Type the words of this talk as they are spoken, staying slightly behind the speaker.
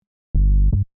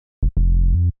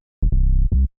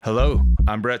Hello,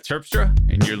 I'm Brett Terpstra,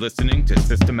 and you're listening to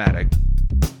Systematic.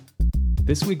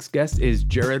 This week's guest is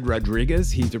Jared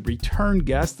Rodriguez. He's a return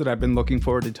guest that I've been looking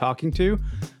forward to talking to.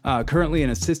 Currently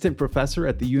an assistant professor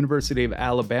at the University of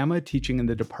Alabama, teaching in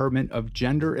the Department of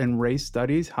Gender and Race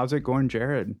Studies. How's it going,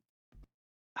 Jared?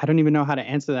 I don't even know how to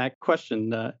answer that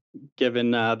question,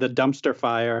 given the dumpster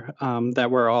fire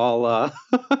that we're all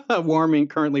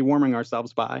currently warming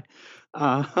ourselves by.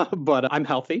 But I'm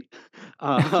healthy.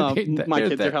 My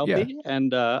kids are healthy,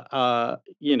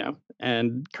 yeah.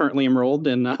 And currently enrolled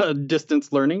in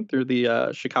distance learning through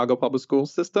the Chicago public school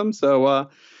system. So,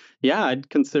 I'd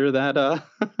consider that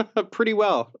pretty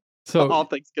well. So, all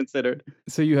things considered.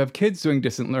 So you have kids doing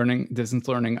distance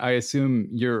learning. I assume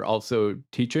you're also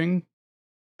teaching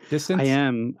distance? I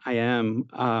am.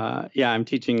 I'm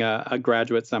teaching a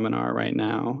graduate seminar right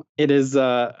now. It is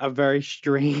a very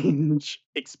strange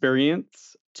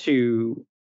experience to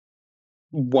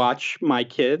watch my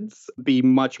kids be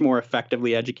much more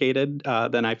effectively educated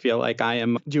than I feel like I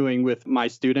am doing with my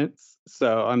students.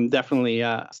 So I'm definitely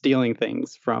stealing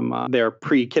things from their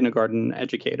pre-kindergarten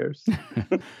educators.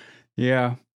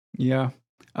 Yeah.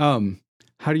 How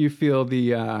do you feel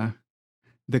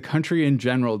the country in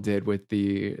general did with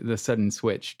the sudden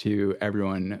switch to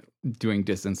everyone doing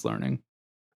distance learning?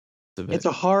 It's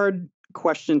a hard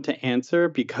question to answer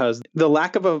because the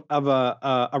lack of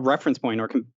a reference point or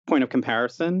point of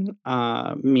comparison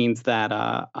means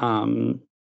that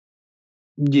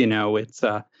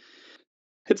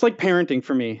it's like parenting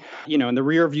for me. In the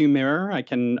rear view mirror, I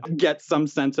can get some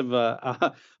sense of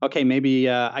okay, maybe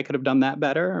I could have done that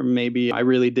better, or maybe I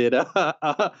really did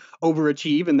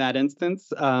overachieve in that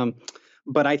instance.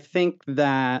 But I think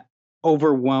that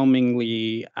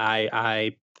overwhelmingly,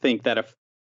 I think that a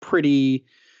pretty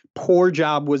poor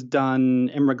job was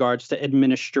done in regards to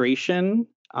administration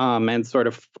and sort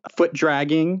of foot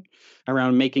dragging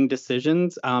around making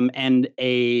decisions, and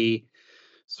a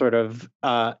sort of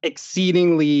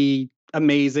exceedingly,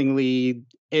 amazingly,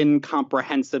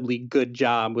 incomprehensibly good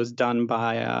job was done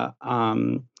by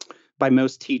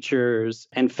most teachers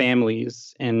and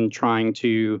families in trying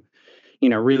to,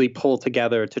 really pull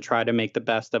together to try to make the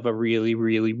best of a really,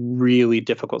 really, really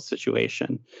difficult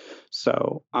situation.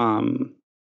 So,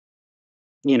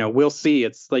 we'll see.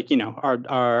 It's like,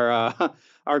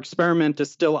 our experiment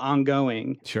is still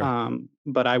ongoing. Sure.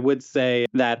 But I would say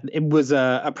that it was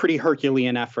a pretty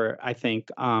Herculean effort, I think,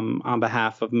 on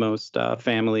behalf of most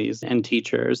families and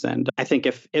teachers. And I think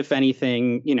if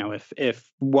anything,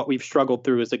 if what we've struggled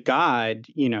through is a guide,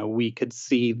 we could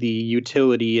see the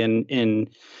utility in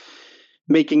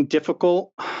making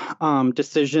difficult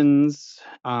decisions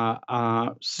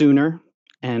sooner,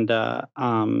 and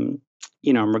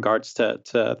in regards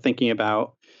to thinking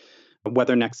about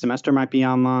whether next semester might be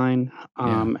online,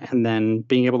 and then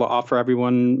being able to offer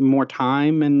everyone more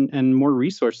time and more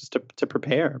resources to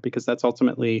prepare, because that's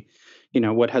ultimately,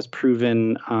 what has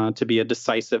proven to be a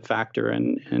decisive factor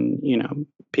in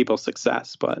people's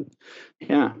success. But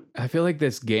yeah, I feel like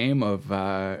this game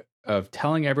of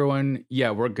telling everyone,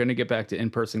 we're going to get back to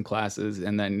in-person classes,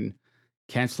 and then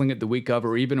canceling it the week of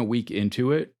or even a week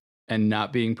into it, and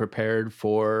not being prepared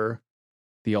for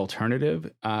the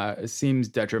alternative seems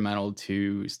detrimental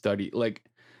to study. Like,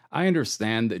 I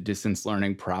understand that distance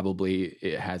learning probably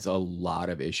it has a lot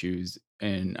of issues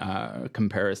in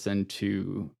comparison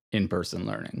to in-person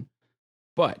learning.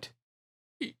 But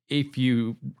if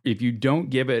you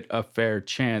don't give it a fair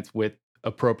chance with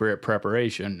appropriate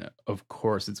preparation, of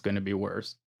course it's going to be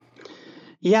worse.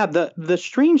 Yeah, the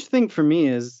strange thing for me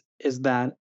is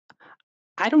that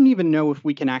I don't even know if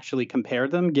we can actually compare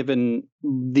them, given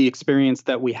the experience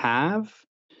that we have.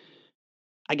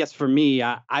 I guess for me,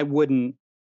 I wouldn't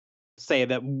say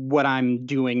that what I'm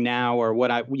doing now, or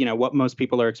what most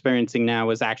people are experiencing now,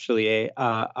 is actually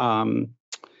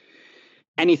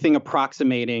anything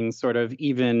approximating sort of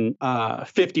even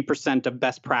 50% of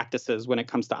best practices when it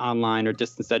comes to online or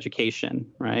distance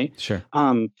education, right? Sure.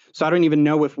 So I don't even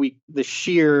know if the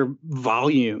sheer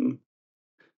volume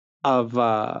of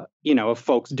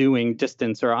folks doing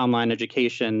distance or online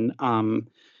education,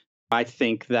 I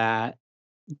think that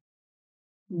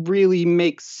really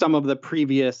makes some of the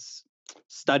previous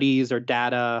studies or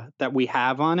data that we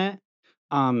have on it.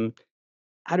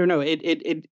 I don't know.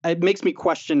 It makes me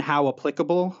question how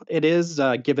applicable it is,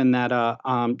 given that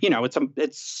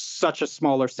it's such a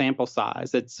smaller sample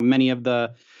size. It's many of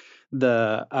the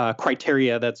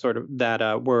criteria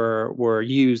that were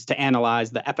used to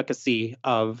analyze the efficacy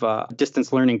of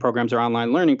distance learning programs or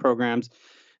online learning programs.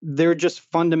 They're just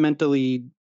fundamentally,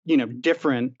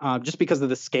 different just because of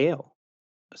the scale.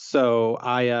 So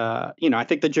I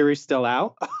think the jury's still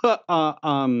out.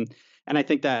 And I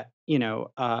think that,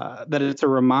 that it's a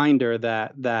reminder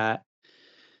that,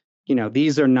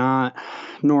 these are not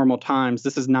normal times.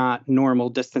 This is not normal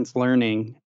distance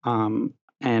learning. And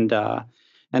I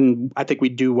think we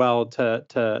do well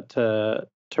to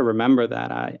remember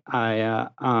that.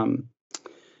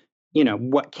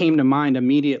 What came to mind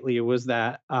immediately was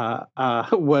that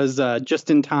was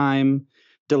just-in-time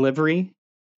delivery,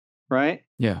 right?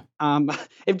 Yeah.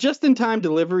 If just-in-time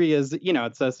delivery is,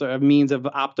 it's a sort of means of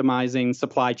optimizing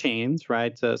supply chains,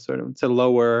 right? To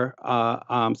lower,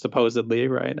 supposedly,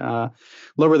 right,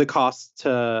 lower the cost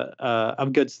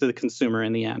of goods to the consumer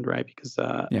in the end, right? Because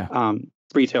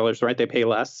retailers, right, they pay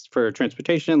less for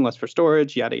transportation, less for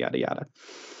storage, yada yada yada.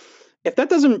 If that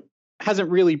hasn't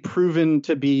really proven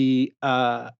to be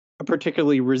a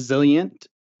particularly resilient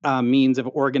means of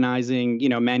organizing,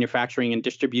 manufacturing and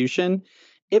distribution,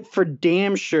 it for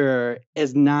damn sure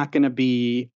is not going to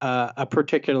be a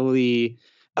particularly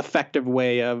effective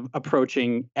way of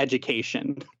approaching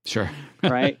education. Sure.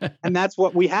 Right. And that's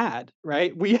what we had,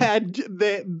 right? We had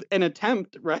an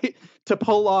attempt, right, to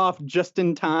pull off just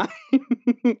in time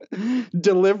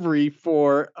delivery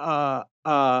for for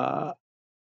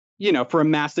a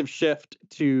massive shift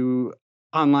to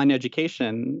online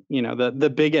education,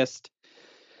 the biggest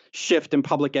shift in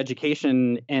public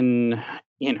education in,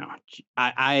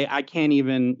 I can't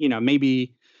even,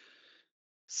 maybe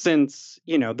since,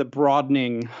 the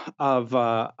broadening of,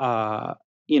 the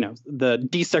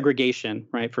desegregation,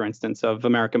 right, for instance, of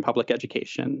American public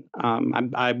education.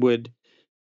 I would,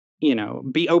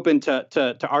 be open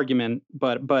to argument,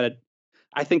 but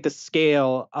I think the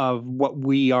scale of what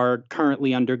we are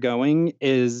currently undergoing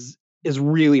is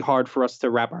really hard for us to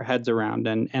wrap our heads around,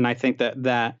 and I think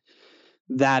that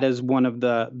is one of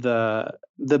the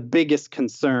biggest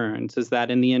concerns, is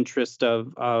that in the interest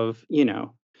of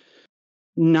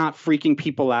not freaking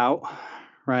people out,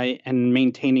 right, and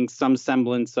maintaining some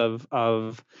semblance of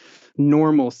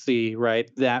normalcy, right,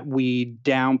 that we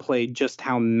downplay just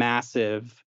how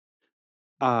massive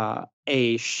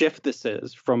a shift this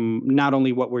is from not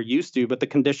only what we're used to, but the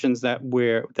conditions that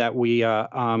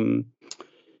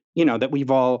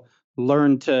we've all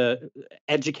learned to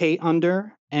educate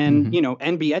under and,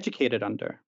 and be educated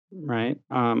under, right?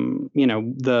 I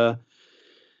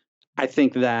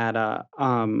think that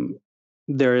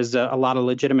there is a lot of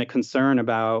legitimate concern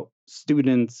about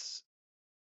students,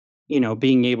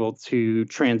 being able to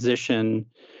transition,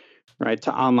 right,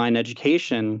 to online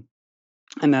education,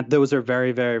 and that those are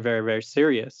very, very, very, very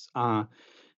serious. But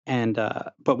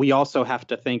we also have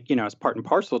to think, as part and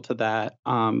parcel to that,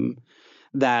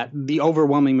 that the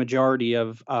overwhelming majority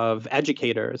of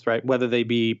educators, right, whether they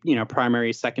be,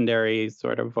 primary, secondary,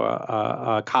 sort of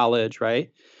college,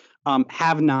 right,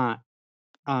 have not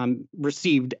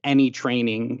received any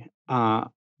training,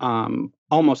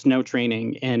 almost no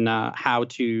training in how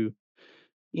to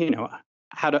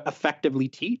effectively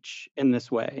teach in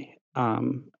this way.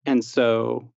 And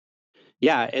so,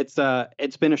 yeah, it's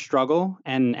been a struggle,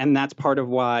 and that's part of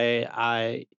why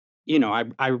I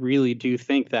really do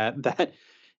think that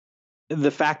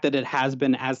the fact that it has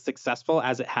been as successful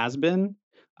as it has been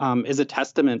is a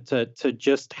testament to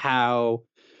just how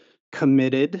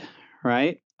committed,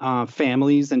 right,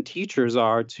 families and teachers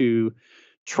are to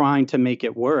trying to make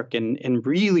it work in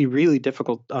really, really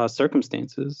difficult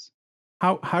circumstances.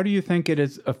 How do you think it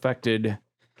has affected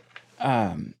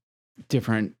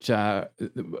different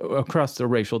across the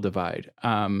racial divide?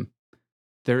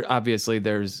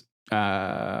 There's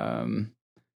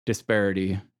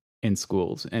disparity in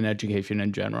schools and education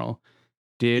in general.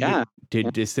 Did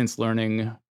distance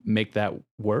learning make that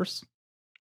worse?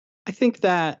 I think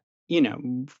that,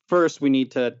 first we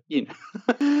need to,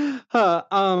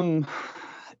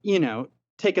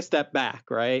 take a step back,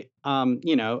 right?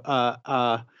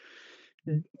 The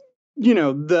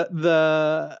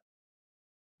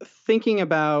thinking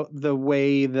about the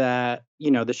way that,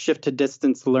 the shift to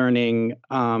distance learning,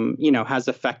 has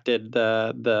affected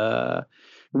the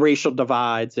racial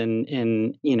divides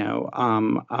in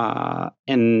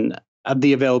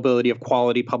the availability of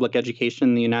quality public education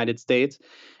in the United States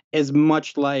is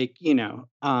much like,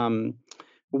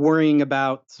 worrying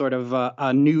about sort of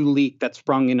a new leak that's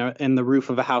sprung in the roof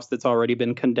of a house that's already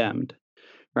been condemned,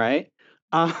 right?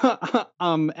 And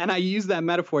I use that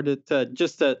metaphor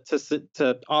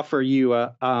to offer you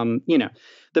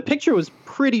the picture was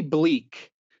pretty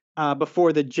bleak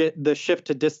before the shift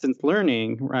to distance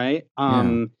learning, right?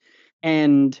 And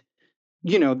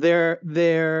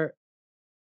the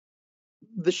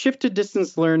shift to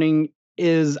distance learning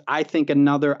is, I think,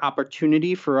 another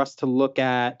opportunity for us to look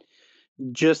at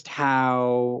just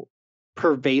how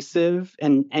pervasive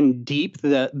and deep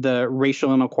the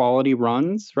racial inequality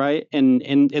runs, right,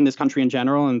 in this country in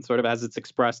general, and sort of as it's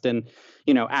expressed in,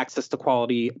 access to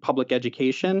quality public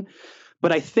education.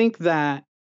 But I think that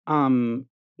one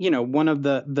of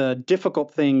the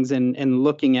difficult things in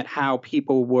looking at how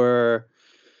people were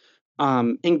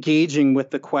engaging with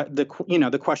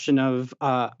the question of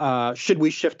should we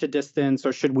shift to distance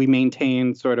or should we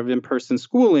maintain sort of in-person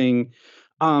schooling,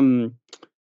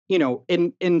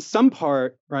 in some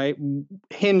part, right,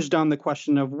 hinged on the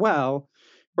question of, well,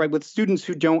 right, with students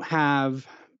who don't have,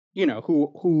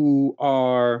 who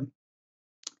are,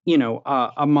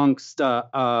 amongst,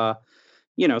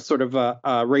 sort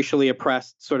of racially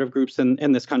oppressed sort of groups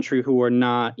in this country who are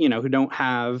not, who don't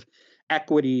have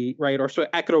equity, right, or sort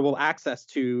of equitable access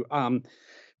to,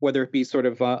 whether it be sort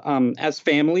of as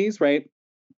families, right,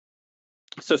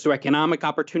 socioeconomic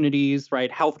opportunities,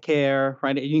 right, healthcare,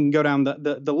 right. You can go down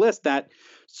the list that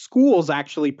schools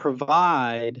actually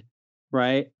provide,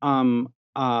 right.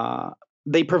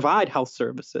 They provide health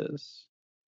services,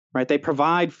 right. They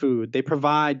provide food. They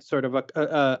provide sort of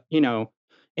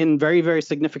in very, very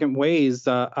significant ways,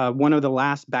 one of the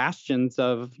last bastions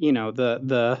of,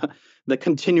 the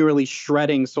continually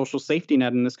shredding social safety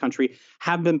net in this country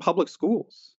have been public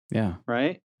schools. Yeah.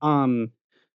 Right.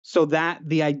 So that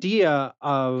the idea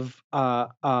of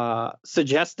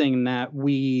suggesting that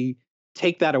we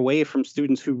take that away from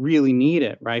students who really need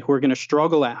it, right, who are going to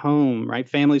struggle at home, right,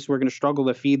 families who are going to struggle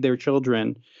to feed their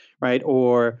children, right,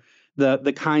 or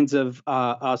the kinds of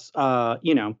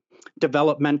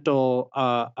developmental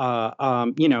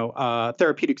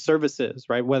therapeutic services,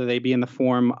 right, whether they be in the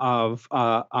form of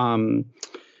IEPs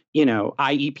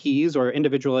or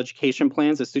individual education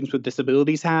plans that students with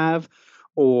disabilities have,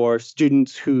 or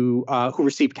students who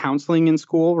receive counseling in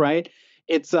school, right?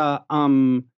 It's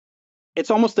almost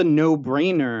a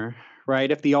no-brainer,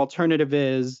 right? If the alternative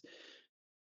is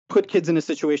put kids in a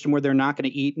situation where they're not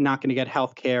going to eat, not going to get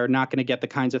health care, not going to get the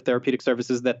kinds of therapeutic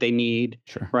services that they need,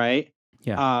 sure, right?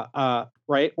 Yeah.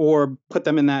 Right. Or put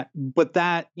them in that, but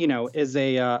that, is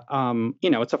a,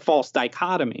 it's a false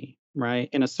dichotomy, right?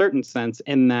 In a certain sense,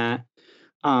 in that,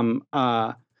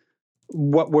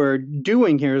 what we're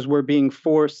doing here is we're being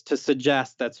forced to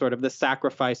suggest that sort of the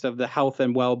sacrifice of the health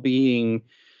and well-being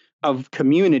of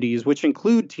communities, which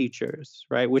include teachers,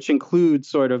 right, which include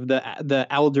sort of the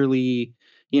elderly,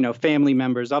 family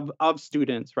members of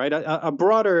students, right, a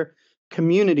broader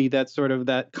community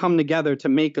that come together to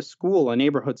make a school, a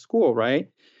neighborhood school, right,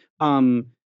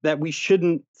 that we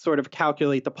shouldn't sort of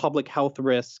calculate the public health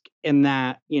risk in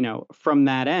that, from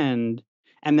that end,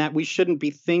 and that we shouldn't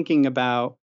be thinking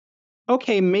about,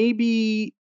 okay,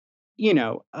 maybe,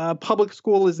 public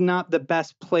school is not the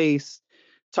best place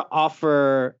to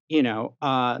offer,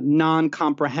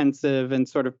 non-comprehensive and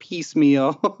sort of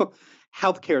piecemeal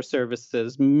healthcare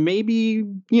services. Maybe,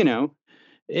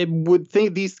 it would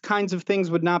think these kinds of things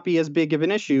would not be as big of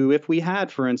an issue if we had,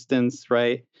 for instance,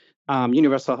 right,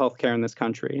 universal healthcare in this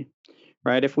country,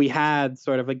 right? If we had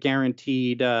sort of a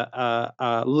guaranteed,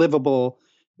 livable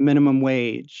minimum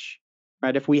wage,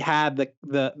 right? If we had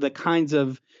the kinds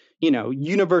of,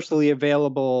 universally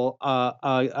available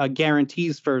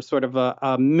guarantees for sort of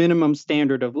a minimum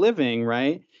standard of living,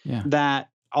 right? Yeah. That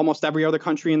almost every other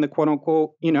country in the quote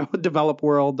unquote, developed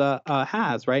world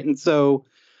has, right? And so,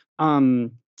 I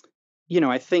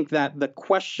think that the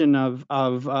question of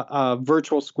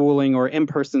virtual schooling or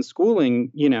in-person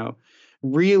schooling,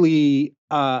 really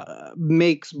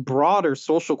makes broader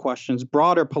social questions,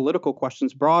 broader political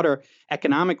questions, broader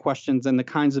economic questions, and the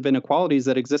kinds of inequalities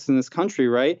that exist in this country,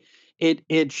 right?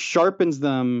 It sharpens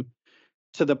them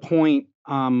to the point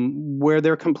where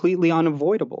they're completely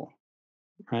unavoidable,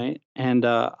 right? And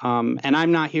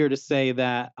I'm not here to say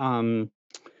that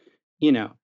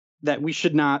that we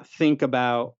should not think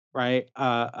about, right,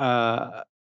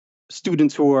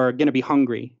 students who are going to be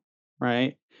hungry,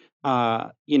 right?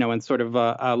 And sort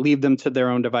of leave them to their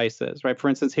own devices, right? For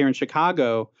instance, here in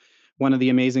Chicago, one of the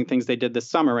amazing things they did this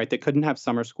summer, right? They couldn't have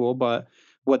summer school, but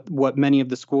what many of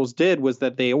the schools did was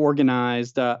that they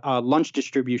organized lunch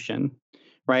distribution,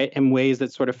 right, in ways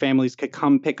that sort of families could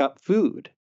come pick up food,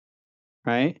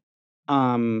 right?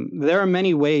 There are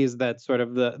many ways that sort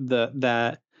of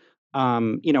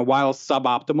while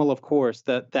suboptimal, of course,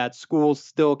 that schools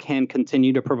still can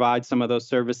continue to provide some of those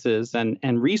services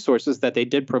and resources that they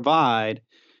did provide,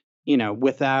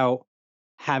 without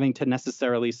having to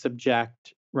necessarily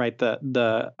subject, right,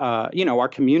 our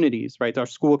communities, right, our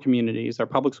school communities, our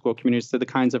public school communities, to the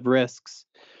kinds of risks,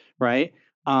 right,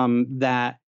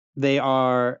 that they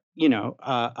are,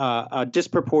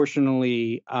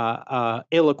 disproportionately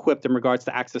ill-equipped in regards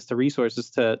to access to resources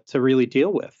to really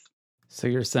deal with. So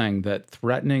you're saying that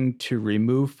threatening to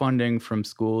remove funding from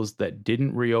schools that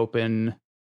didn't reopen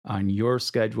on your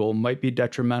schedule might be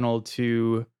detrimental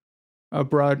to a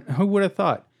broad, who would have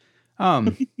thought?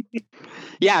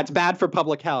 Yeah, it's bad for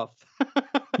public health.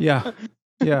 Yeah.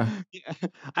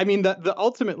 I mean, the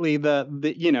ultimately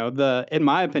the in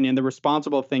my opinion, the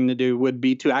responsible thing to do would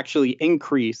be to actually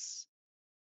increase,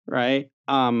 right?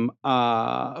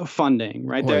 Funding,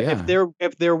 right? Well,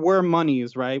 If there were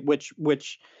monies, right, which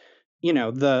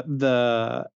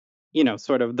the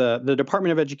sort of the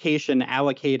Department of Education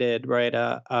allocated, right,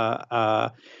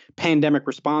 pandemic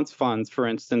response funds, for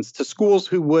instance, to schools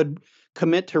who would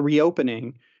commit to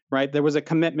reopening, right? There was a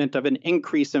commitment of an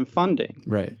increase in funding,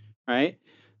 right?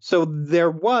 So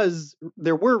there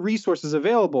were resources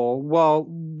available. Well,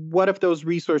 what if those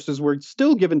resources were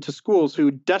still given to schools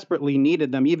who desperately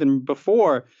needed them even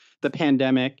before the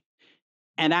pandemic,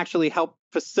 and actually help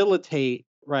facilitate,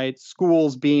 right,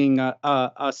 schools being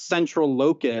a central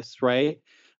locus, right,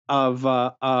 of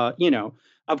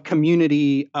of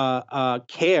community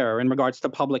care in regards to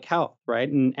public health, right,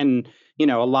 and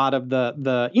a lot of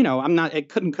the it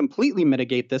couldn't completely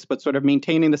mitigate this, but sort of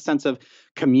maintaining the sense of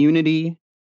community,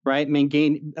 right,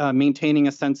 maintaining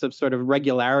a sense of sort of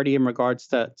regularity in regards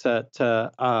to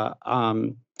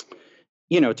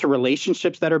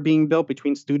relationships that are being built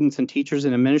between students and teachers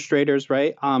and administrators,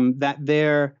 right? That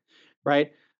there,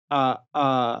 right?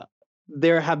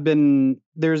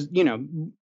 There's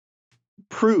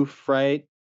proof, right?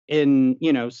 In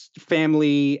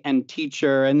family and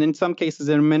teacher, and in some cases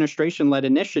in administration-led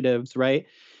initiatives, right?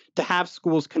 To have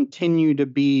schools continue to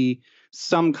be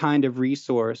some kind of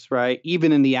resource, right?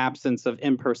 Even in the absence of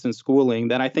in-person schooling,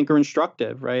 that I think are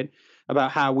instructive, right?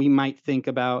 About how we might think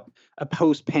about a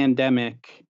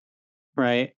post-pandemic,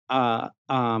 right,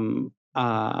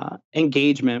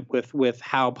 engagement with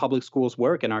how public schools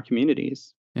work in our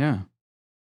communities. Yeah.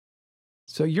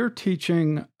 So you're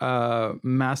teaching a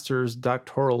master's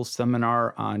doctoral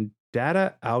seminar on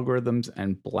data, algorithms,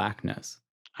 and Blackness.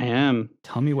 I am.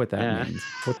 Tell me what that means.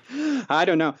 I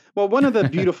don't know. Well, one of the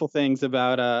beautiful things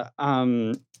about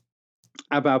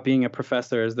being a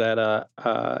professor is that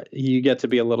you get to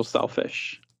be a little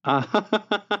selfish.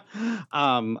 Not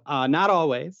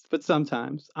always, but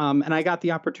sometimes. And I got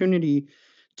the opportunity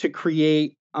to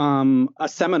create a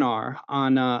seminar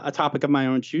on a topic of my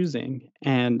own choosing,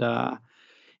 and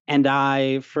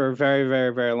I, for a very,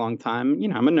 very, very long time,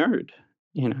 I'm a nerd,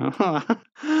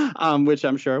 which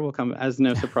I'm sure will come as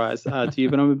no surprise to you,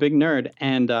 but I'm a big nerd,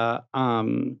 and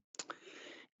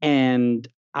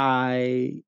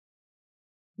I,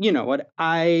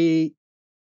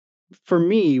 for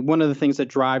me, one of the things that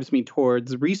drives me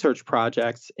towards research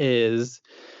projects is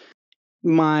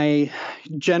my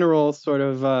general sort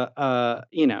of,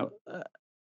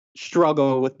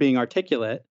 struggle with being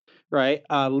articulate, right,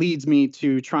 leads me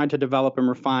to trying to develop and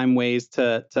refine ways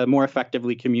to more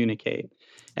effectively communicate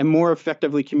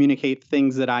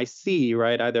things that I see,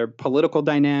 right, either political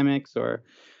dynamics or,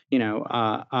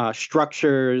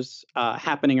 structures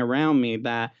happening around me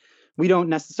that we don't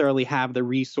necessarily have the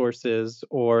resources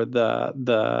or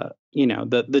the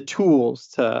tools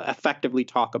to effectively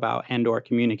talk about and or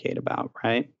communicate about,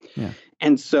 right? Yeah.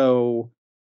 And so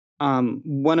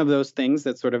one of those things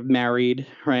that sort of married,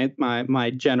 right,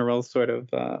 my general sort of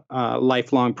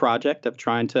lifelong project of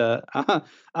trying to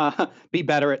be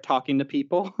better at talking to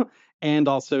people and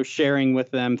also sharing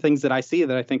with them things that I see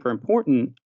that I think are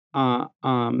important,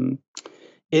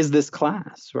 is this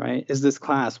class, right? Is this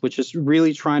class, which is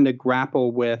really trying to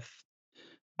grapple with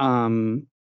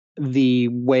the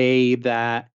way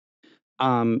that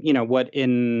what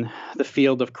in the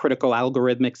field of critical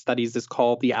algorithmic studies is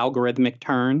called the algorithmic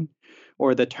turn,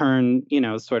 or the turn,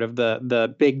 sort of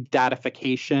the big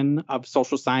datification of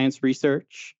social science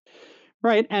research,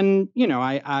 right? And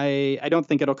I don't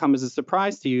think it'll come as a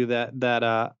surprise to you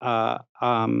that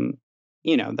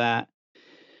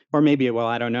or maybe, well,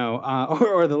 I don't know,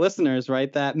 or the listeners,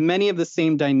 right, that many of the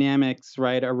same dynamics,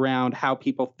 right, around how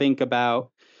people think about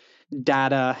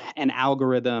data and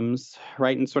algorithms,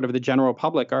 right, and sort of the general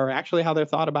public are actually how they're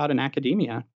thought about in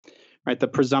academia, right? The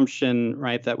presumption,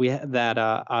 right, that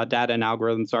data and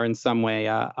algorithms are in some way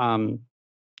a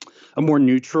more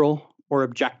neutral or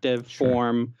objective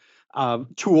form of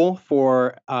tool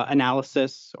for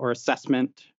analysis or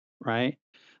assessment, right?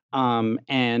 Then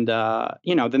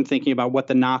thinking about what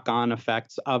the knock-on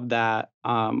effects of that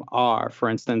are. For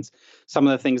instance, some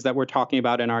of the things that we're talking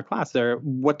about in our class are,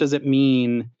 what does it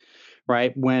mean,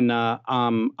 right, when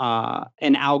an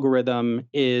algorithm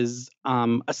is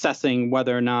assessing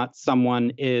whether or not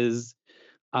someone is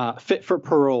fit for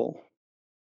parole,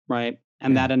 right?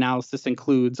 And that analysis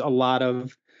includes a lot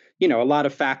of, a lot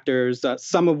of factors,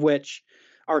 some of which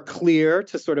are clear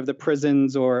to sort of the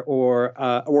prisons or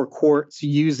courts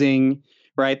using,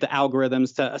 right, the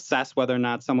algorithms to assess whether or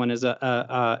not someone is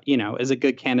is a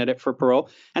good candidate for parole,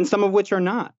 and some of which are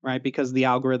not, right, because the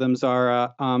algorithms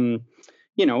are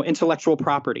intellectual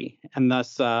property, and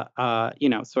thus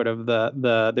sort of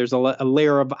there's a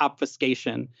layer of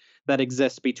obfuscation that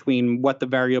exists between what the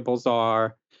variables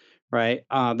are, right,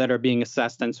 that are being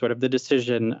assessed and sort of the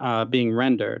decision being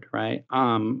rendered, right,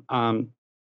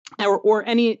 or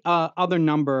any other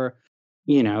number,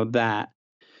 that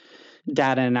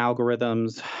data and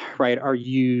algorithms, right, are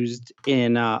used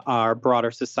in our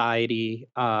broader society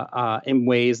in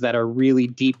ways that are really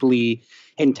deeply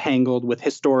entangled with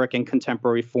historic and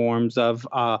contemporary forms of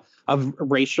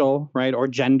racial, right, or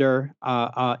gender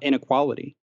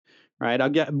inequality. Right. I'll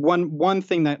get one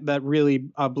thing that really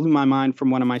blew my mind from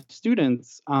one of my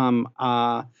students.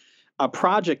 A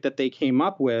project that they came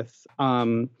up with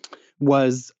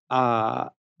was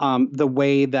the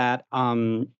way that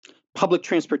public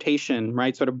transportation,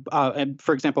 right, sort of, and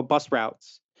for example, bus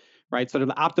routes, right, sort of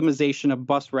the optimization of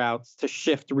bus routes to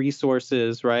shift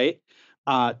resources, right,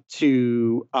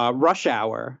 to rush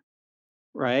hour,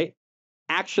 right,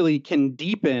 actually can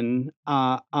deepen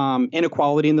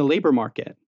inequality in the labor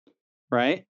market,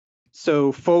 right?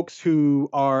 So folks who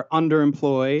are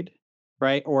underemployed,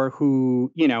 right, or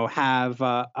who have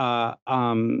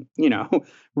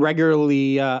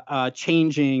regularly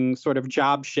changing sort of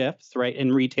job shifts, right,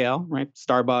 in retail, right,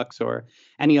 Starbucks or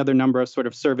any other number of sort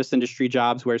of service industry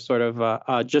jobs where sort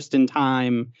of just in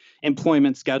time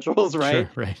employment schedules, right,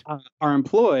 Sure, right. Are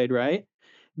employed, right,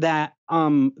 that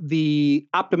the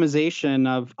optimization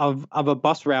of a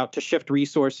bus route to shift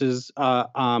resources,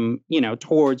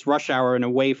 towards rush hour and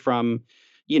away from,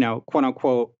 quote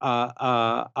unquote,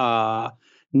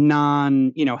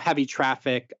 non, heavy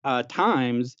traffic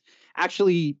times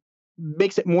actually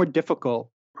makes it more difficult,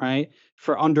 right,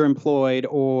 for underemployed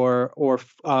or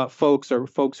folks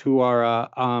who are,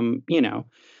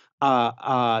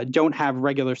 don't have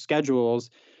regular schedules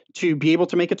to be able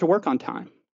to make it to work on time.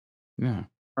 Yeah.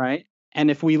 Right.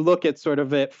 And if we look at sort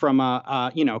of it from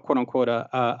quote unquote,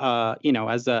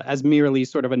 as merely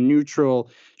sort of a neutral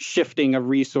shifting of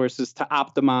resources to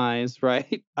optimize,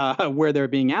 right, where they're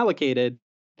being allocated,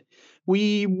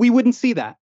 we wouldn't see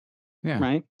that. Yeah.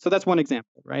 Right. So that's one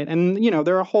example. Right. And,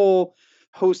 there are a whole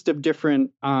host of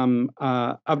different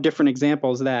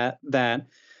examples that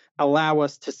allow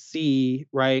us to see,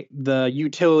 right, the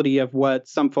utility of what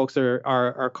some folks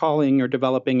are calling or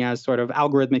developing as sort of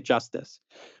algorithmic justice,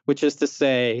 which is to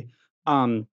say,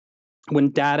 when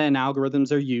data and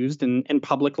algorithms are used in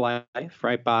public life,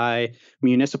 right, by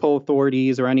municipal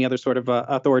authorities or any other sort of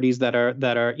authorities that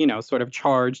are sort of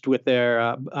charged with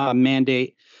their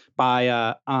mandate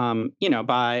by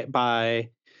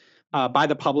by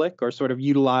the public, or sort of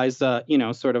utilize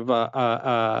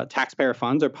taxpayer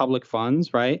funds or public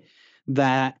funds, right?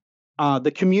 That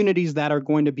the communities that are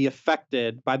going to be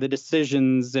affected by the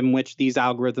decisions in which these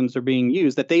algorithms are being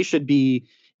used, that they should be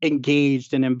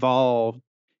engaged and involved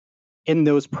in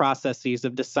those processes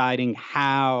of deciding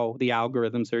how the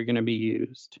algorithms are going to be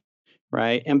used,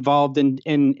 right? Involved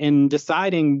in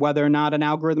deciding whether or not an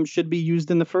algorithm should be used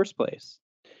in the first place,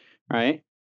 right?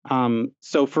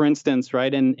 So for instance,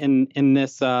 right, in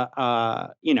this in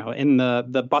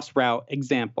the bus route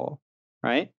example,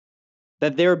 right,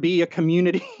 that there be a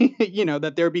community,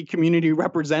 that there be community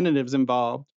representatives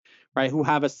involved, right, who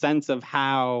have a sense of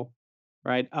how,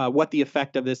 right, what the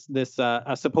effect of this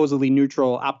supposedly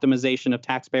neutral optimization of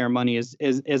taxpayer money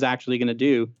is actually going to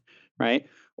do, right?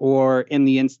 Or in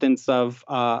the instance of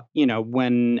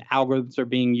when algorithms are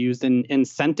being used in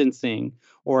sentencing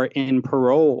or in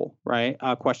parole, right?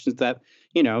 Questions that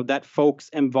that folks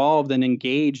involved and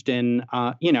engaged in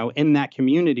in that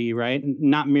community, right?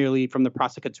 Not merely from the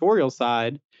prosecutorial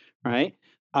side, right?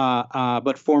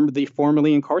 But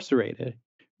formerly incarcerated,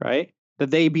 right?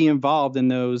 That they be involved in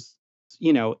those,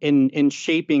 in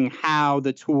shaping how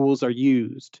the tools are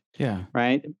used. Yeah.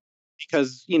 Right.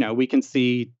 Because, we can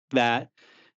see that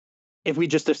if we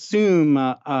just assume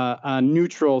a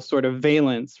neutral sort of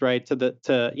valence, right, to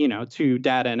data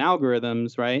and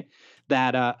algorithms, right,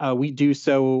 that we do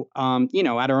so,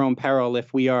 at our own peril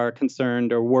if we are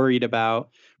concerned or worried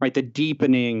about, right, the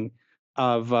deepening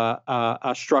of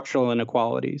structural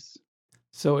inequalities.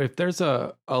 So if there's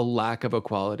a lack of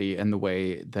equality in the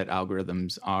way that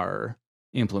algorithms are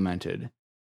implemented,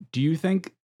 do you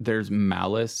think there's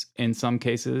malice in some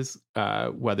cases,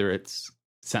 whether it's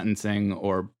sentencing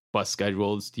or bus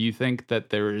schedules? Do you think that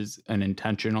there is an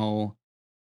intentional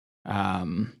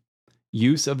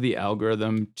use of the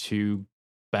algorithm to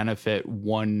benefit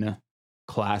one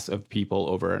class of people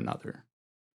over another?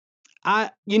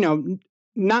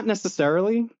 Not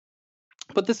necessarily,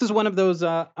 but this is one of those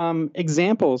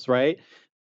examples, right,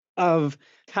 of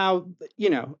how,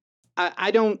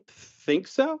 I don't think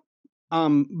so.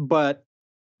 But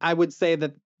I would say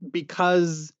that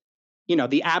because,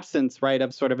 the absence, right,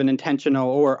 of sort of an intentional,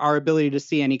 or our ability to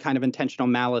see any kind of intentional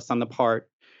malice on the part,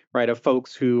 right, of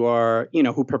folks who are,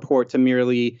 who purport to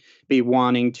merely be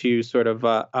wanting to sort of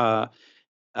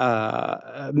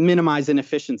minimize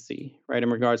inefficiency, right, in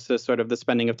regards to sort of the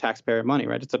spending of taxpayer money,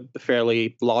 right? It's a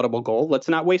fairly laudable goal. Let's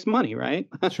not waste money, right?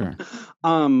 Sure.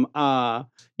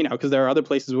 Because there are other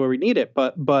places where we need it,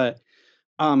 but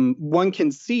one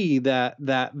can see that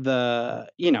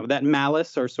that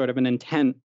malice, or sort of an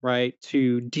intent, right,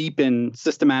 to deepen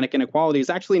systematic inequality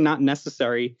is actually not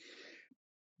necessary,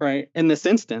 right, in this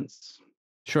instance.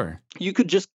 Sure. You could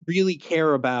just really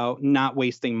care about not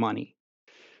wasting money,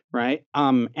 right?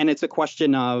 And it's a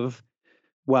question of,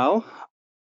 well,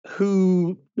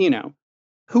 who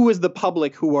is the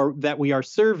public that we are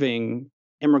serving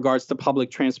in regards to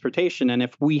public transportation, and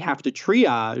if we have to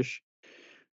triage,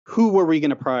 who are we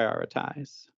going to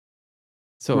prioritize?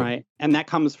 So, right, and that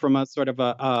comes from a sort of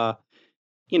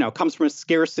comes from a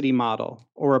scarcity model,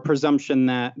 or a presumption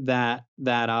that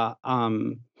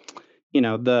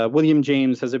the William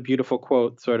James has a beautiful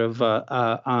quote, sort of,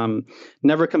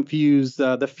 never confuse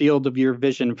the field of your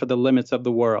vision for the limits of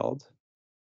the world,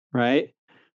 right?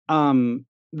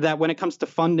 That when it comes to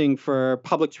funding for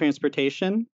public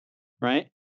transportation, right?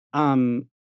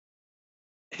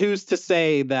 Who's to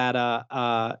say that,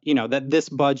 that this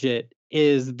budget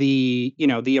is the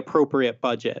appropriate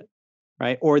budget,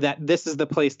 right? Or that this is the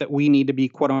place that we need to be,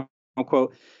 quote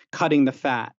unquote, cutting the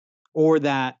fat, or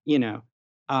that,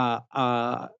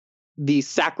 the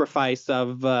sacrifice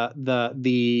of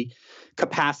the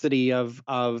capacity of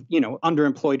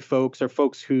underemployed folks, or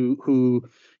folks who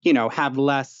have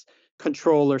less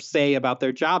control or say about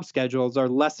their job schedules, are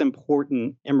less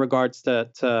important in regards to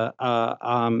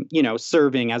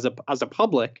serving as a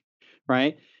public,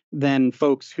 right, than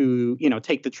folks who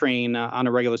take the train on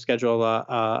a regular schedule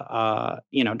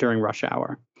during rush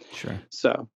hour. Sure.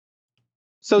 So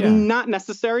not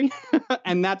necessary.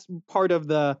 And that's part of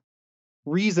the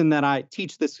reason that I'm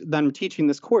teaching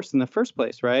this course in the first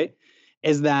place, right?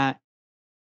 Is that,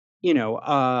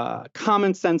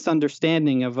 common sense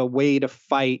understanding of a way to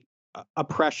fight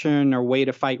oppression, or way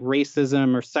to fight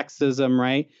racism or sexism,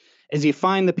 right, is you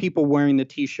find the people wearing the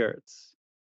T-shirts.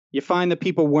 You find the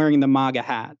people wearing the MAGA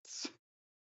hats,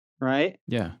 right?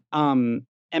 Yeah. And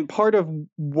part of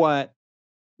what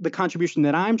the contribution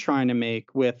that I'm trying to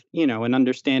make with, an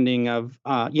understanding of,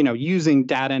 using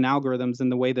data and algorithms in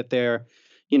the way that they're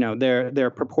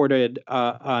purported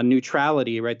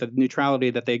neutrality, right? The neutrality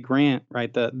that they grant,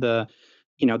 right? The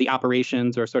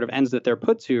operations or sort of ends that they're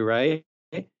put to, right?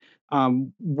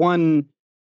 One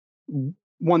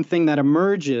thing that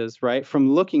emerges, right,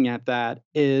 from looking at that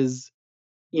is,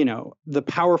 the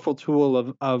powerful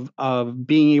tool of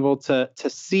being able to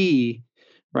see,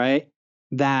 right,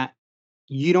 that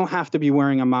you don't have to be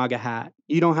wearing a MAGA hat.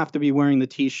 You don't have to be wearing the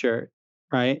T-shirt,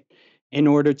 right, in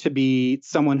order to be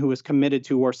someone who is committed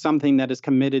to, or something that is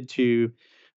committed to,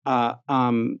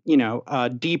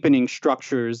 deepening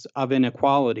structures of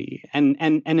inequality. And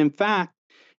in fact,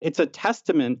 it's a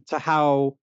testament to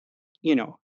how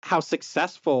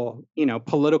successful,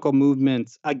 political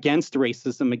movements against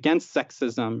racism, against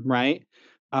sexism, right,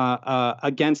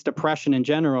 against oppression in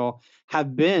general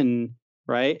have been,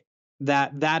 right.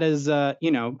 That is,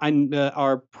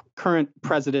 our current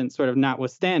president sort of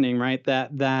notwithstanding, right,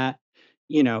 that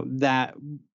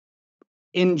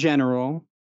in general,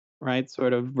 right,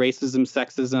 sort of racism,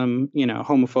 sexism,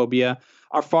 homophobia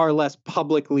are far less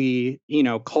publicly,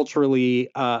 culturally,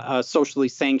 socially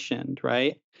sanctioned,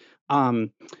 right?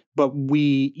 But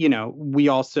we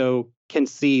also can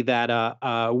see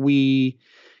that we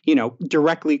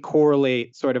directly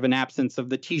correlate sort of an absence of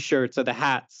the T-shirts or the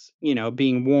hats,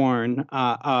 being worn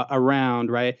around,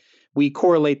 right? We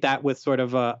correlate that with sort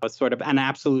of an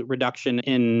absolute reduction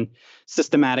in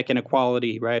systematic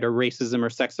inequality, right, or racism or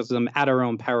sexism at our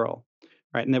own peril,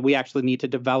 right? And that we actually need to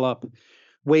develop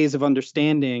ways of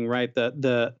understanding, right,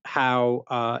 the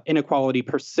how inequality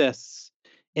persists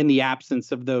in the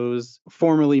absence of those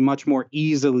formerly much more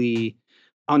easily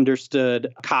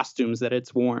understood costumes that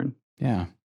it's worn. Yeah.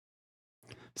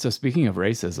 So speaking of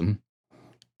racism,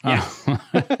 yeah,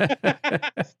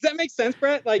 does that make sense,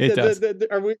 Brett? Like,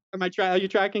 are you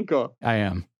tracking? Cool. I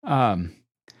am.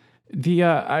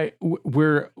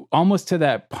 We're almost to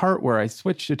that part where I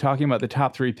switched to talking about the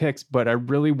top 3 picks, but I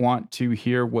really want to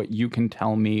hear what you can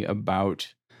tell me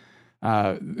about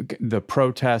the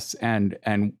protests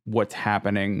and what's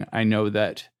happening. I know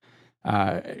that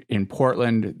in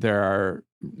Portland there are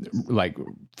like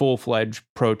full-fledged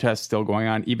protests still going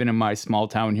on. Even in my small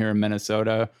town here in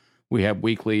Minnesota, we have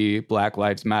weekly Black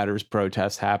Lives Matters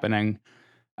protests happening.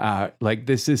 Like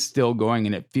this is still going,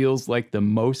 and it feels like the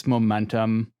most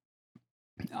momentum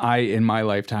I in my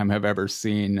lifetime have ever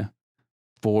seen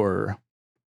for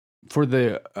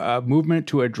the movement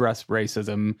to address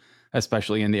racism,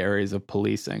 especially in the areas of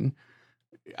policing.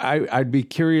 I'd be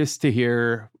curious to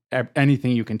hear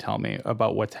anything you can tell me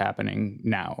about what's happening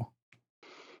now.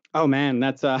 Oh man,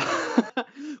 that's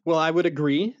well, I would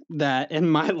agree that in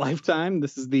my lifetime,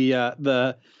 this is the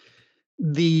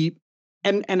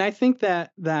and I think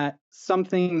that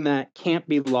something that can't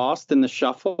be lost in the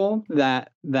shuffle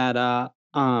that that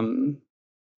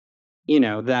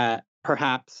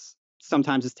perhaps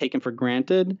sometimes is taken for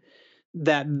granted,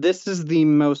 that this is the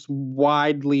most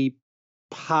widely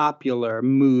popular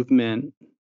movement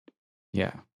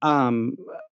Yeah.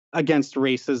 against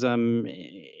racism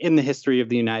in the history of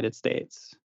the United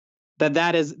States.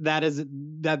 That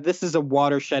this is a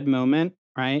watershed moment,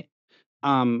 right?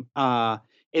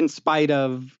 In spite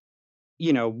of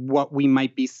what we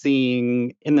might be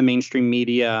seeing in the mainstream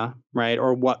media, right,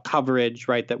 or what coverage,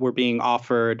 right, that we're being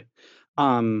offered,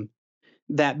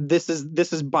 that this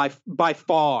is by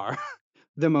far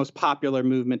the most popular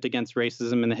movement against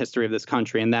racism in the history of this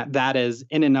country, and that is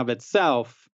in and of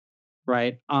itself,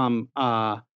 right,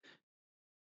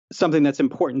 something that's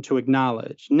important to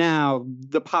acknowledge. Now,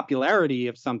 the popularity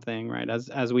of something, right,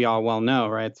 as we all well know,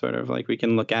 right, sort of like we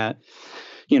can look at,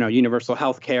 universal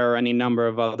health care or any number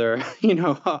of other,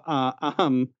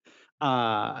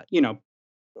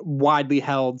 widely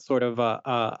held sort of,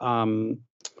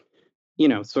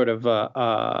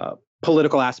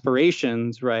 political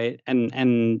aspirations, right,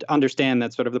 and understand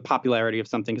that sort of the popularity of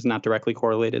something is not directly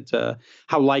correlated to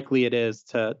how likely it is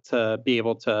to be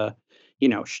able to,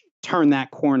 turn that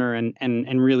corner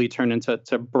and really turn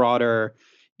into broader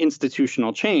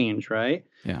institutional change, right?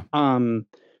 Yeah.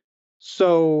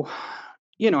 So,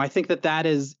 I think that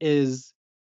is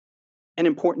an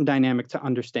important dynamic to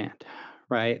understand,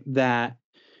 right? That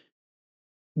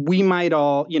we might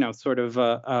all, sort of,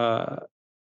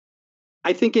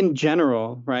 I think in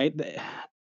general, right?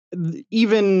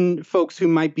 Even folks who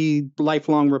might be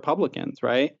lifelong Republicans,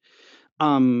 right?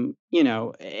 Acknowledge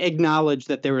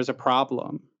that there is a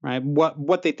problem, right?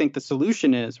 What they think the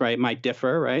solution is, right, might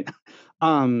differ, right?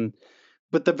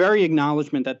 But the very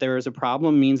acknowledgement that there is a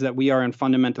problem means that we are in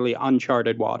fundamentally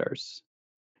uncharted waters,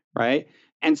 right?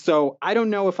 And so I don't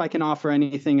know if I can offer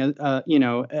anything, in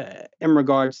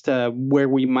regards to where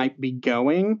we might be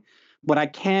going, but I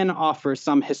can offer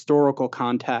some historical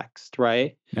context,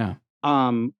 right? Yeah.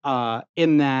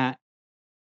 In that,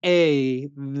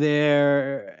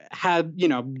 there had,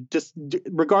 just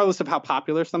regardless of how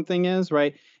popular something is,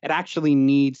 right, it actually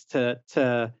needs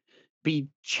to be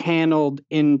channeled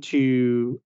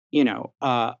into,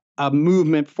 a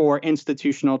movement for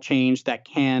institutional change that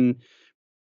can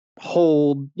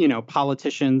hold,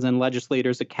 politicians and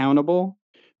legislators accountable,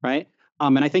 right?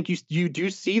 And I think you do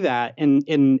see that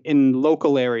in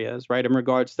local areas, right, in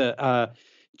regards to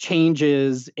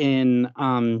changes in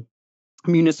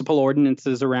municipal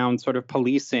ordinances around sort of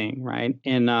policing, right?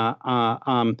 In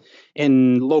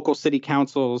local city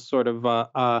councils, sort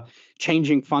of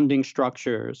changing funding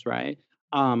structures, right?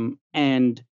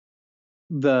 And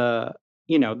the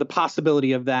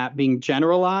possibility of that being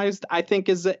generalized, I think,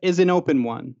 is an open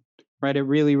one, right? It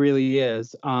really, really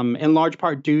is. In large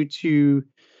part due to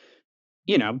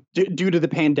due to the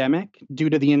pandemic, due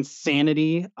to the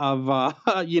insanity of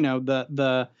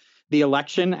the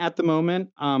election at the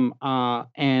moment. But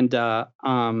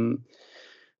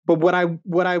what I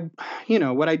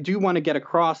do want to get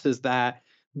across is that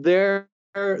the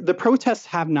protests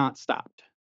have not stopped.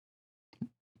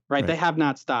 Right? They have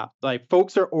not stopped. Like,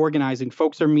 folks are organizing,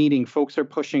 folks are meeting, folks are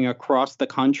pushing across the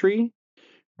country,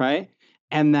 right?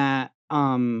 And that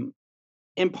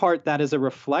in part, that is a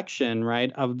reflection,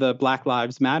 right, of the Black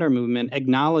Lives Matter movement,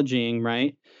 acknowledging,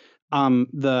 right,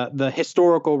 the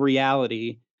historical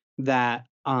reality that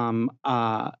a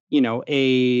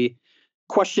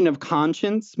question of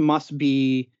conscience must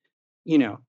be,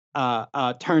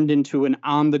 turned into an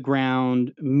on the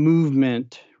ground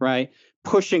movement, right,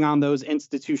 pushing on those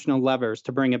institutional levers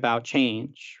to bring about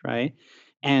change, right,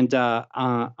 and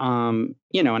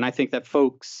and I think that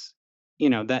folks,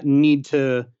 that need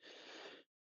to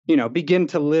begin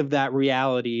to live that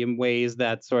reality in ways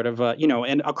that sort of,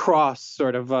 and across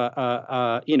sort of,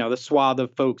 the swath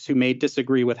of folks who may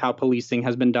disagree with how policing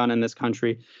has been done in this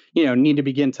country, need to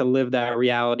begin to live that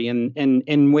reality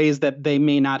in ways that they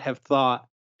may not have thought,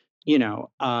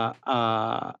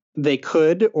 they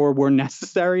could or were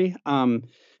necessary,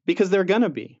 because they're going to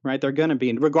be, right? They're going to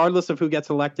be, regardless of who gets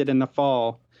elected in the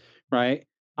fall, right?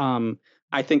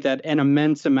 I think that an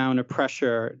immense amount of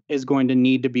pressure is going to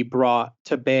need to be brought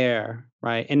to bear,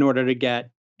 right, in order to get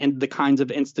the kinds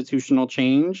of institutional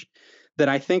change that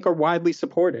I think are widely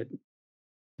supported.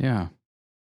 Yeah.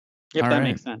 If that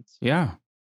makes sense. Yeah.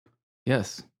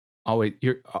 Yes.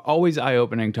 You're always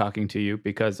eye-opening talking to you,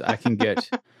 because I can get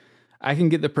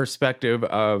the perspective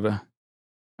of,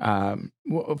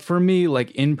 for me,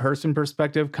 like in-person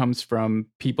perspective comes from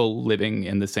people living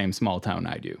in the same small town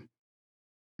I do.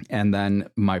 And then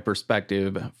my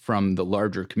perspective from the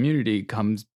larger community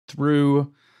comes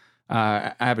through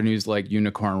avenues like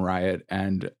Unicorn Riot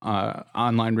and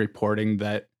online reporting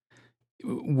that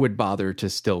would bother to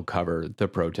still cover the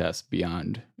protests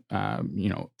beyond,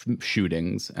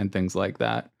 shootings and things like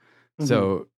that. Mm-hmm.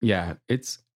 So yeah,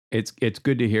 it's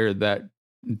good to hear that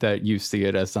you see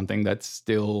it as something that's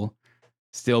still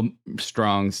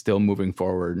strong, still moving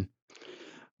forward.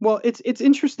 Well, it's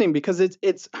interesting because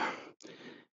it's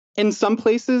in some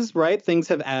places, right, things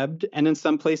have ebbed, and in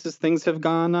some places things have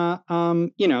gone,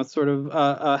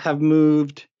 have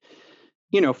moved,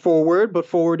 forward, but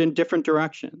forward in different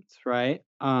directions, right?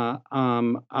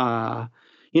 Some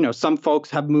folks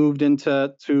have moved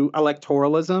into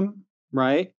electoralism,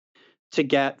 right, to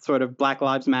get sort of Black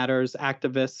Lives Matters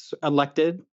activists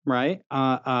elected, right,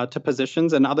 to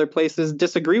positions, and other places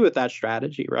disagree with that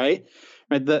strategy, right?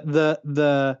 Right.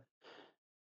 The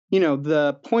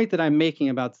point that I'm making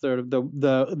about sort of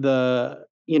the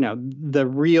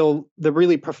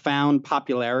really profound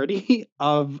popularity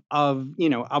of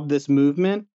this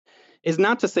movement is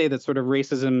not to say that sort of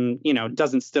racism,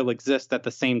 doesn't still exist at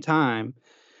the same time,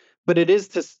 but it is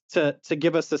to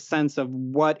give us a sense of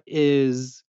what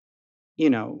is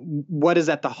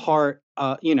at the heart,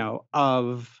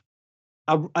 of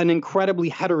an incredibly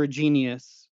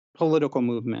heterogeneous political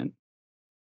movement,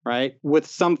 right? With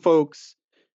some folks,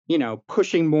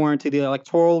 pushing more into the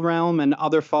electoral realm, and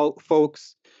other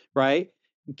folks, right,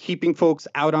 keeping folks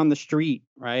out on the street,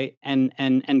 right, and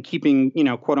keeping,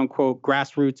 quote unquote,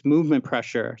 grassroots movement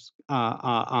pressures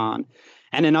on,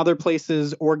 and in other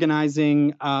places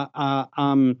organizing,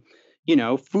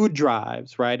 food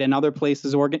drives, right, and other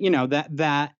places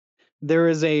that there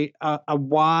is a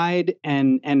wide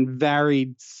and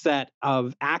varied set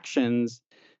of actions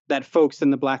that folks in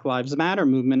the Black Lives Matter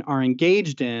movement are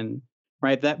engaged in,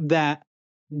 right, that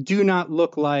do not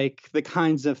look like the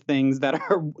kinds of things that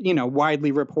are,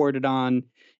 widely reported on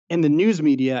in the news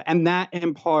media. And that,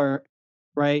 in part,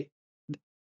 right,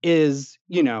 is,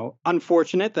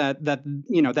 unfortunate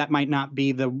that might not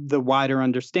be the wider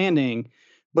understanding,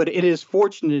 but it is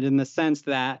fortunate in the sense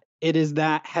that it is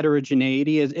that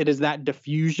heterogeneity, it is that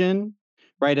diffusion,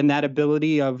 right, and that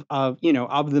ability of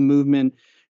the movement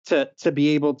to be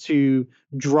able to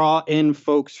draw in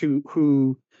folks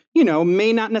who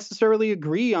may not necessarily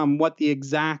agree on what the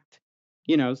exact,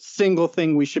 single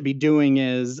thing we should be doing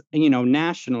is,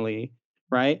 nationally,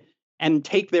 right? And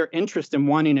take their interest in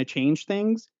wanting to change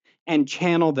things and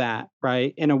channel that,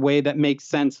 right, in a way that makes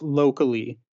sense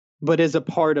locally, but is a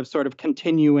part of sort of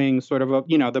continuing sort of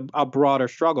a broader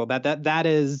struggle. That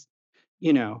is,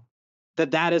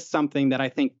 that is something that I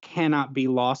think cannot be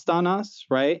lost on us,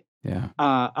 right?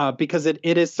 Yeah. Because it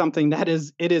is something that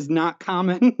is not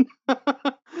common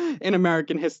in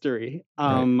American history,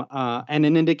 right. And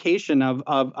an indication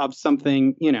of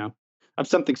something, of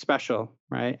something special,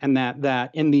 right? And that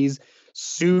in these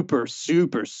super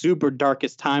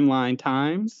darkest timeline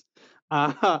times,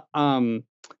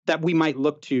 that we might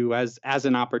look to as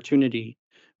an opportunity,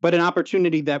 but an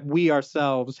opportunity that we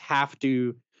ourselves have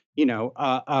to,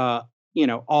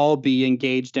 all be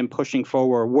engaged in pushing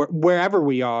forward wherever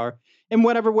we are, in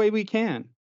whatever way we can,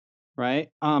 right?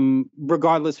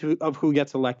 Regardless of who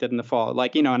gets elected in the fall.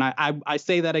 Like, and I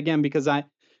say that again because I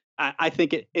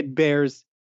think it bears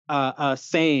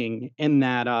saying in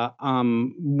that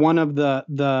one of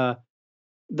the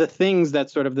things that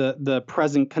sort of the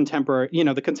present contemporary,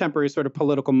 the contemporary sort of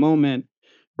political moment,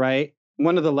 right?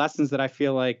 One of the lessons that I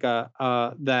feel like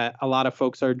that a lot of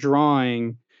folks are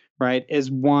drawing, right, is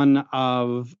one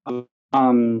of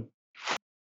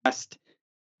just,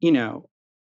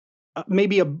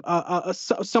 maybe a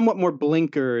somewhat more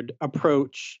blinkered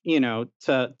approach, to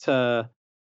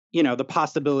the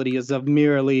possibilities of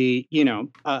merely,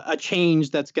 a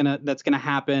change that's gonna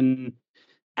happen,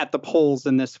 at the polls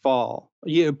in this fall,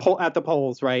 at the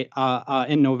polls, right?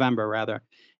 In November, rather.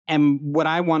 And what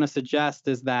I want to suggest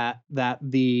is that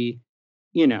the,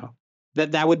 you know,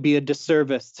 that would be a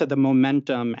disservice to the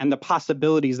momentum and the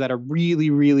possibilities that are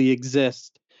really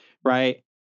exist, right?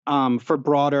 For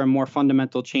broader and more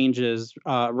fundamental changes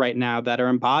right now that are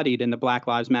embodied in the Black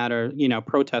Lives Matter,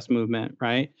 protest movement,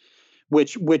 right?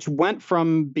 Which went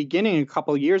from beginning a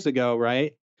couple of years ago,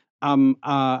 right?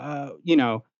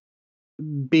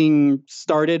 Being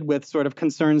started with sort of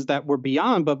concerns that were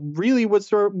beyond, but really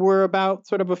were about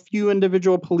sort of a few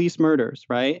individual police murders,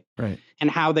 right? Right. And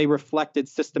how they reflected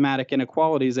systematic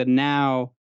inequalities, and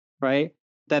now, right,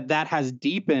 that has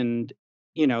deepened.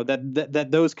 That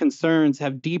those concerns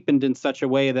have deepened in such a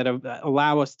way that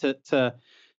allow us to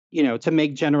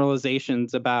make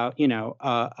generalizations about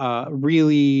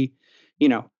really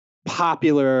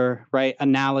popular, right,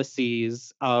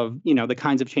 analyses of the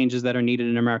kinds of changes that are needed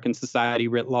in American society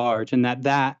writ large, and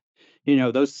that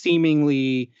those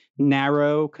seemingly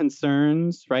narrow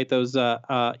concerns, right, those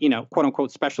quote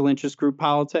unquote special interest group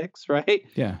politics, right,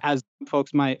 yeah, as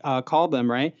folks might call them,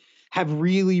 right, have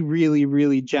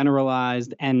really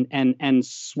generalized and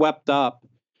swept up,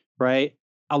 right,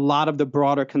 a lot of the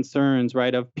broader concerns,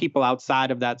 right, of people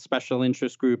outside of that special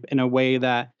interest group in a way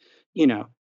that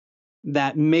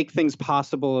that make things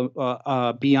possible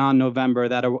beyond November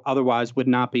that otherwise would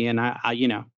not be. And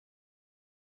I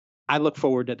look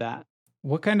forward to that.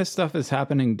 What kind of stuff is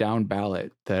happening down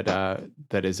ballot that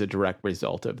is a direct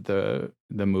result of the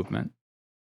movement?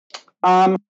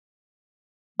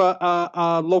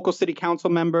 Local city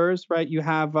council members, right? You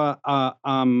have I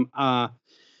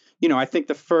think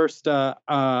the first BLM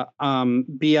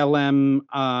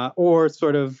or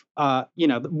sort of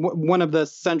one of the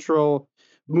central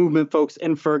movement folks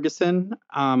in Ferguson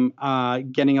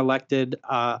getting elected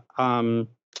to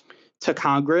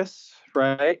Congress,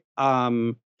 right?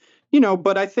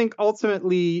 But I think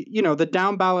ultimately, the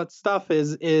down ballot stuff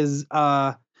is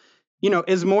more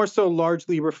so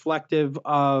largely reflective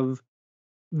of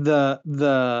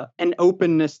an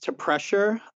openness to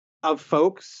pressure of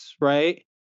folks, right?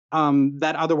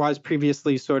 That otherwise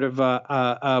previously sort of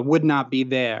would not be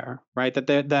there, right?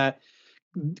 That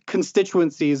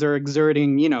constituencies are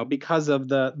exerting, because of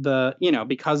the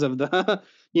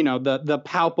the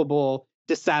palpable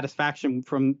dissatisfaction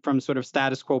from sort of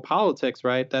status quo politics,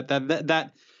 right? That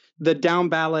the down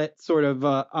ballot sort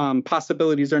of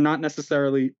possibilities are not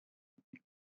necessarily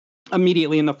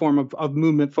immediately in the form of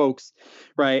movement folks,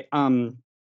 right?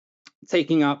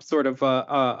 Taking up sort of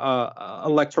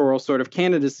electoral sort of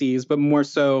candidacies, but more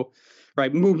so,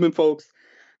 right, movement folks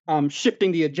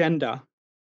shifting the agenda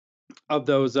of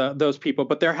those people.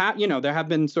 But there have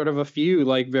been sort of a few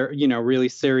like very really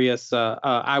serious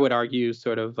I would argue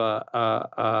sort of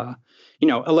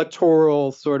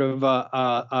electoral sort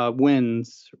of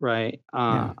wins, right?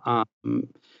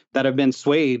 That have been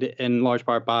swayed in large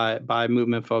part by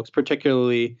movement folks,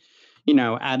 particularly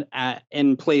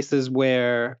in places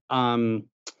where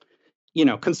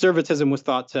conservatism was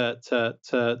thought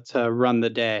to run the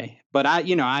day. But I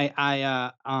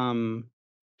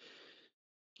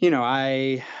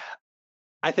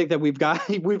think that we've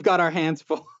got our hands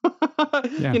full.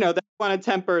 Yeah. That want to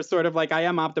temper sort of like I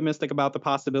am optimistic about the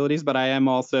possibilities, but I am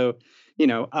also,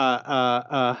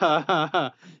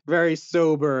 very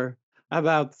sober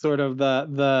about sort of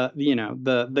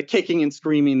the kicking and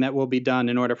screaming that will be done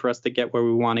in order for us to get where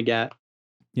we want to get.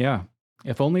 Yeah.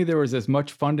 If only there was as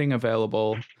much funding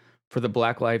available for the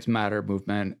Black Lives Matter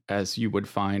movement as you would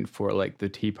find for like the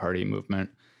Tea Party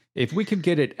movement. If we could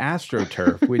get it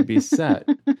AstroTurf, we'd be set.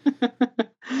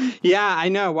 Yeah, I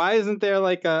know. Why isn't there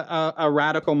like a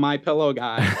radical MyPillow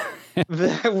guy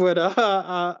that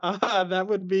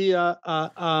would be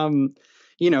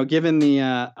given the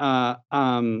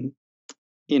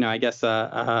I guess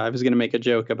I was going to make a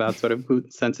joke about sort of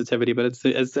gluten sensitivity, but it's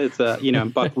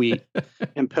buckwheat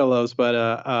and pillows,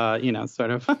 but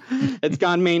sort of it's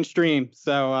gone mainstream.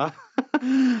 So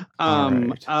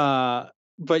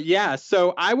but yeah,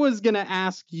 so I was gonna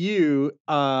ask you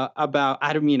about.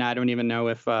 I don't even know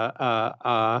if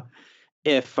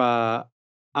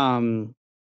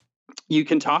you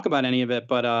can talk about any of it,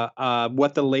 but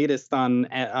what the latest on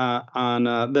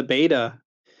the beta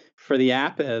for the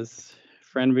app is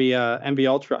for Envy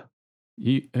Ultra.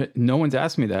 No one's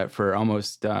asked me that for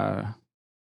almost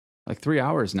like 3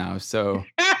 hours now. So,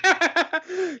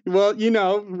 well,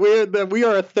 we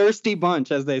are a thirsty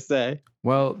bunch, as they say.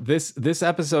 Well, this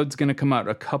episode's going to come out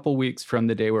a couple weeks from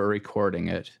the day we're recording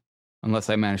it,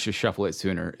 unless I manage to shuffle it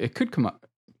sooner. It could come out.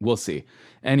 We'll see.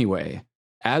 Anyway,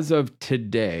 as of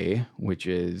today, which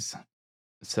is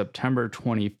September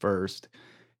 21st,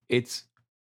 it's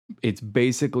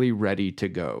basically ready to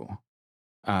go.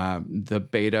 The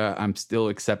beta, I'm still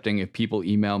accepting. If people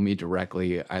email me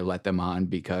directly, I let them on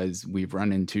because we've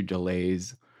run into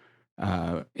delays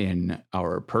in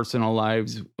our personal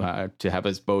lives to have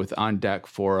us both on deck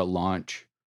for a launch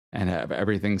and have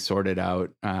everything sorted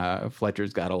out.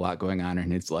 Fletcher's got a lot going on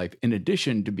in his life, in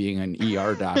addition to being an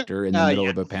ER doctor in the middle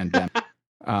of a pandemic.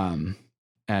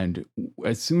 And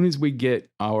as soon as we get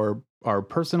our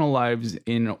personal lives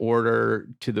in order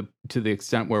to the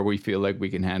extent where we feel like we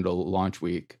can handle launch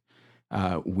week,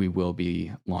 we will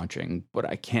be launching. But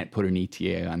I can't put an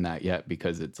ETA on that yet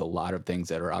because it's a lot of things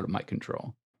that are out of my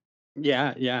control.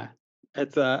 Yeah.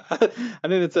 It's I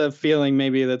think it's a feeling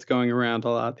maybe that's going around a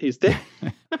lot these days.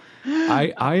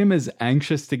 I am as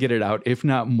anxious to get it out, if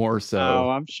not more so. Oh,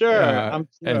 I'm sure.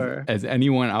 As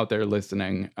anyone out there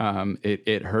listening,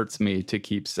 it hurts me to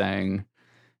keep saying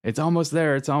it's almost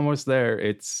there. It's almost there.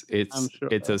 It's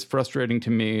as frustrating to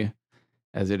me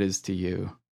as it is to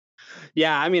you.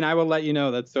 Yeah, I mean, I will let you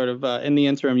know that sort of in the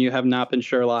interim you have not been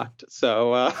Sherlocked.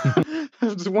 So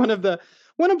it's one of the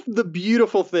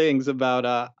beautiful things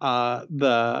about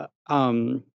the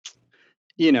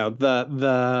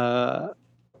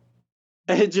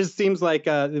it just seems like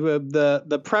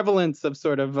the prevalence of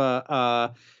sort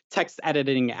of text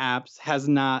editing apps has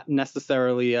not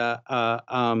necessarily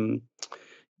flatten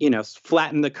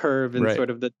the curve and sort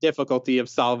of the difficulty of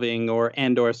solving or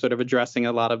sort of addressing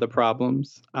a lot of the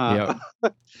problems,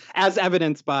 as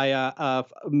evidenced by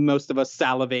most of us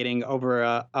salivating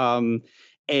over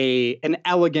an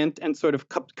elegant and sort of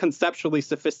conceptually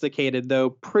sophisticated,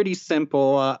 though pretty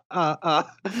simple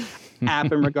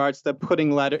app in regards to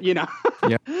putting letters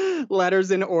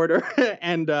in order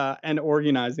and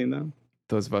organizing them.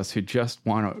 Those of us who just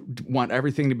want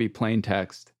everything to be plain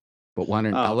text, but want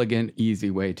an elegant, easy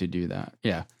way to do that.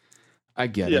 Yeah, I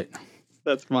get it.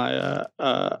 That's my,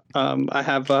 I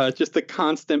have just a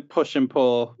constant push and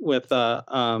pull with,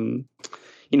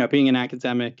 being an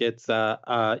academic. It's,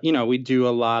 we do a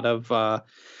lot of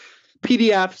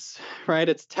PDFs, right?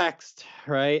 It's text,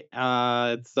 right?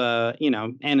 It's,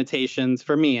 annotations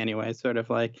for me anyway, sort of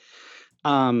like,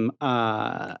 and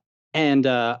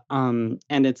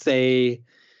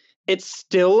it's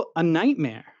still a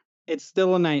nightmare. It's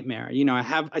still a nightmare.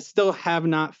 I still have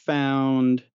not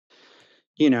found,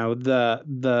 a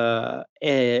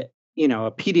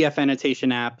PDF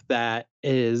annotation app that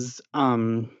is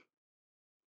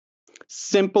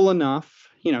simple enough,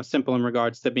 simple in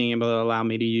regards to being able to allow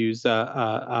me to use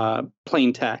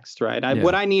plain text, right?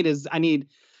 What I need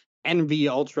NV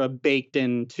Ultra baked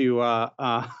into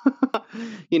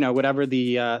whatever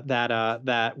the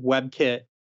that WebKit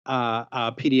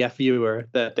PDF viewer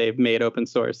that they've made open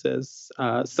source is,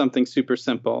 something super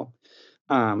simple,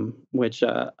 which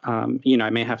I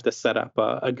may have to set up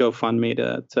a GoFundMe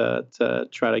to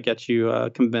try to get you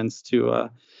convinced to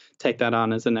take that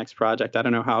on as the next project. I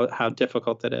don't know how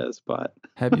difficult it is, but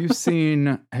have you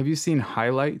seen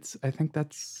highlights? I think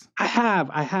that's I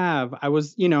have. I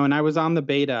was, and I was on the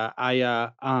beta. I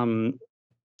got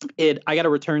a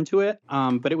return to it,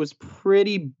 but it was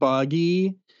pretty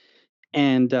buggy.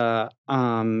 And I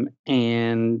don't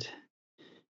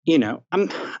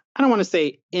want to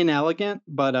say inelegant,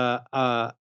 but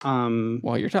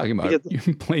well, you're talking about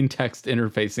plain text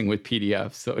interfacing with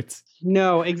PDF, so it's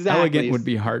no, exactly. Elegant would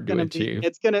be hard to achieve.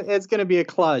 It's gonna be a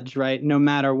kludge, right? No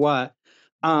matter what.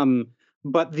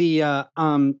 But the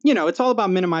it's all about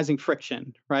minimizing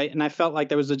friction, right? And I felt like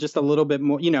there was just a little bit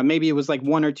more, maybe it was like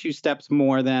one or two steps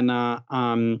more than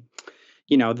than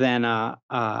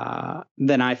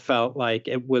I felt like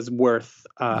it was worth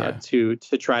to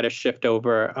try to shift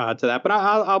over to that. But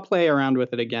I'll play around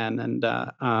with it again and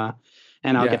I'll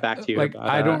get back to you. Like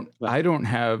I don't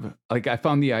have I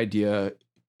found the idea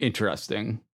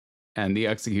interesting and the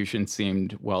execution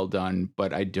seemed well done,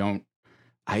 but I don't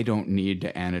need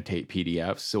to annotate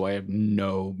PDFs, so I have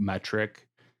no metric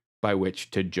by which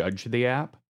to judge the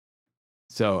app.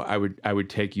 So I would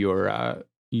take your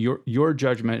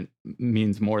judgment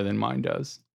means more than mine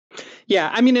does. Yeah,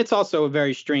 I mean, it's also a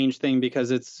very strange thing because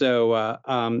it's so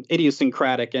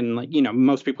idiosyncratic and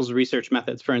most people's research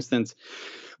methods. For instance,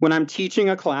 when I'm teaching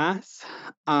a class,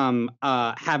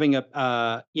 having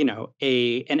an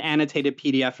annotated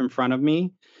PDF in front of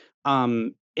me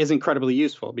is incredibly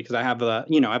useful because I have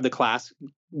the class.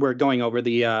 We're going over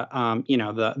the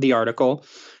the article,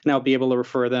 and I'll be able to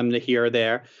refer them to here or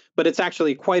there. But it's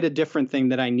actually quite a different thing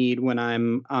that I need when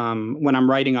I'm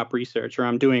writing up research or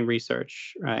I'm doing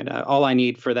research. Right. All I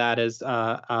need for that is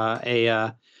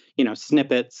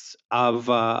snippets of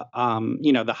the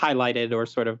highlighted or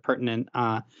sort of pertinent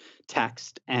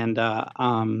text and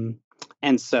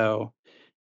And so,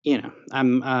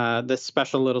 I'm this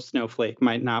special little snowflake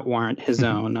might not warrant his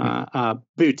own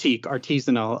boutique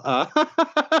artisanal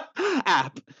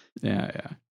app. Yeah.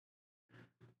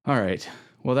 All right.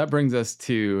 Well, that brings us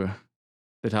to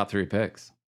the top 3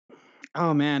 picks.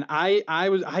 Oh man, I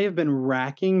have been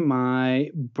racking my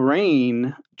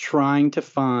brain trying to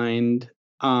find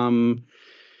trying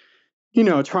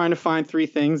to find 3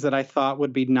 things that I thought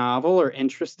would be novel or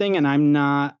interesting, and I'm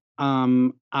not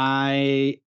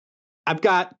I've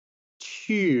got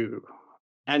 2.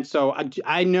 And so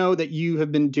I know that you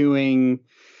have been doing,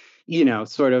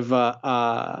 sort of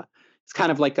it's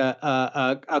kind of like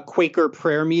a Quaker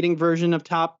prayer meeting version of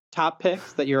top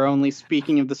picks, that you're only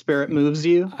speaking if the Spirit moves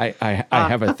you. I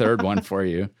have a third one for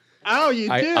you. Oh, you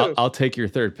do? I'll take your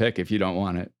third pick if you don't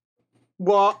want it.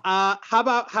 Well, how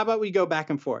about we go back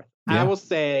and forth? Yeah. I will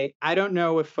say, I don't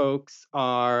know if folks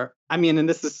are. I mean, and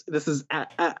this is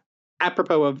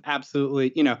apropos of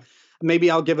absolutely,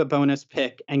 maybe I'll give a bonus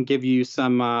pick and give you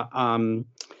some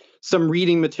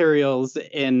reading materials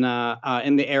in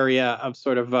the area of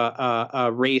sort of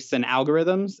race and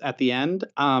algorithms at the end,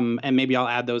 and maybe I'll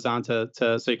add those on to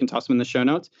so you can toss them in the show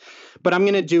notes. But I'm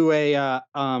going to do a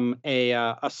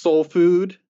soul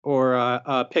food or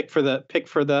a pick for the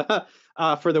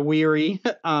weary,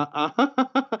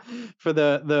 for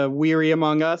the weary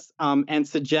among us, and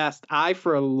suggest I,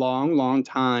 for a long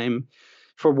time,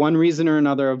 for one reason or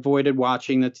another, avoided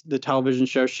watching the television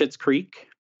show Schitt's Creek,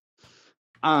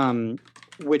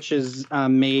 which is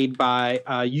made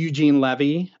by Eugene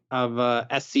Levy of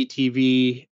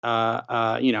SCTV,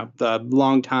 the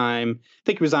long time, I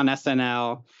think he was on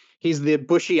SNL. He's the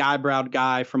bushy eyebrowed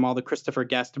guy from all the Christopher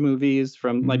Guest movies,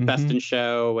 from like Best in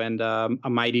Show and A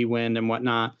Mighty Wind and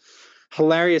whatnot.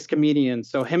 Hilarious comedian.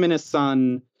 So him and his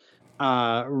son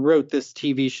wrote this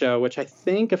TV show, which I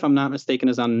think, if I'm not mistaken,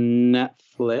 is on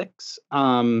Netflix,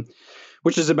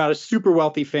 which is about a super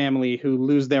wealthy family who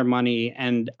lose their money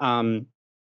and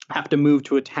have to move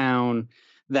to a town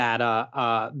that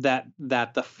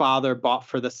the father bought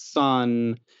for the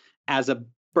son as a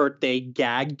birthday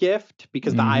gag gift,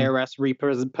 because the IRS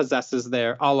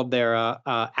repossesses all of their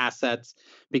assets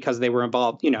because they were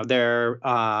involved. Their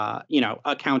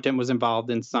accountant was involved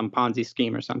in some Ponzi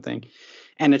scheme or something,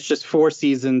 and it's just 4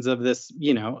 seasons of this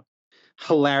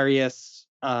hilarious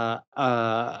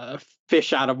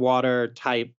fish out of water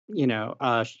type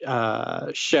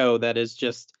show that is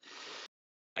just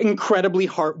incredibly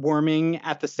heartwarming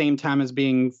at the same time as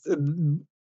being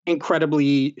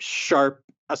incredibly sharp,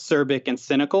 acerbic, and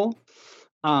cynical,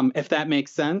 if that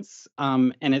makes sense.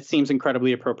 And it seems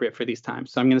incredibly appropriate for these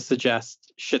times. So I'm going to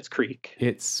suggest Schitt's Creek.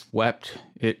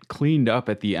 It cleaned up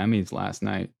at the Emmys last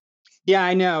night. Yeah,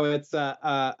 I know. It's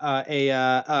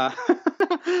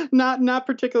not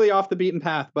particularly off the beaten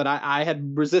path, but I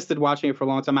had resisted watching it for a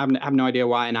long time. I have no idea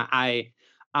why, and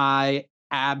I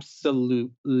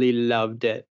absolutely loved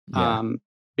it. Yeah.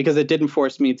 Because it didn't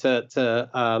force me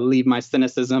to leave my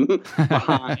cynicism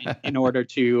behind in order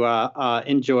to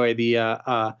enjoy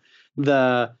the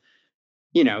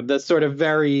sort of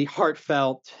very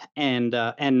heartfelt and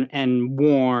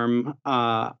warm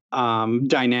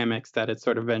dynamics that it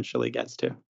sort of eventually gets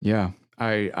to. Yeah,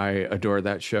 I adore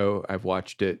that show. I've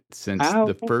watched it since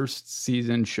the first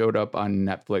season showed up on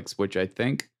Netflix, which I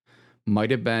think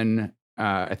might have been,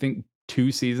 I think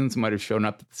 2 seasons might have shown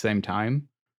up at the same time.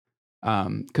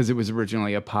 Because it was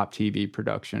originally a Pop TV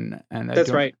production, and that's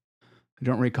right. I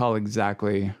don't recall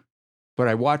exactly, but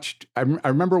I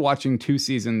remember watching 2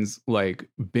 seasons, like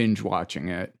binge watching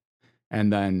it,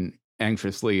 and then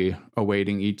anxiously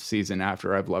awaiting each season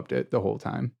after I've loved it the whole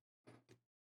time.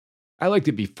 I liked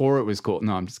it before it was cool.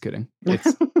 No, I'm just kidding.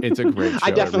 It's a great show.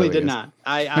 I definitely did not.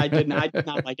 I did not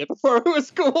like it before it was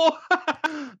cool.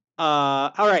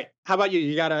 All right. How about you?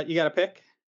 You got a pick?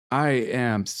 I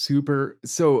am super.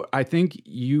 So I think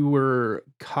you were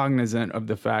cognizant of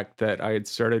the fact that I had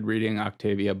started reading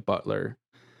Octavia Butler.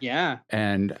 Yeah.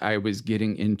 And I was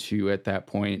getting into, at that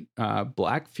point,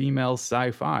 Black female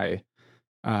sci-fi,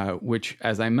 which,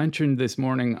 as I mentioned this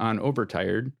morning on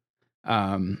Overtired,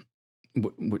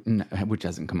 which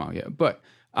hasn't come out yet, but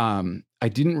I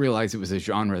didn't realize it was a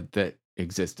genre that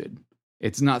existed.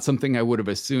 It's not something I would have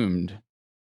assumed,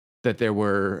 that there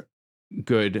were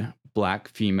good Black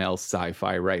female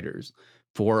sci-fi writers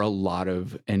for a lot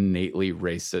of innately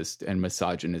racist and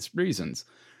misogynist reasons.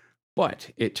 But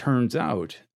it turns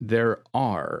out there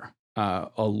are a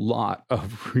lot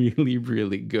of really,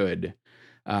 really good,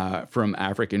 from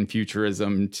African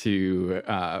futurism to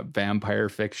vampire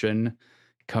fiction,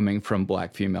 coming from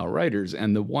Black female writers.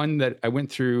 And the one that I went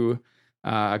through,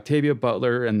 Octavia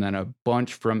Butler, and then a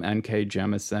bunch from N.K.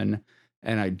 Jemisin,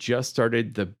 and I just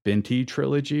started the Binti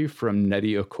trilogy from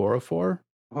Nnedi Okorafor,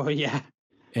 Oh yeah.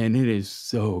 and it is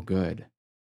so good.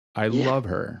 I Yeah. love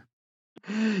her.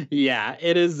 Yeah,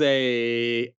 it is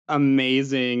a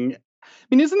amazing. I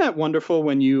mean, isn't that wonderful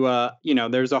when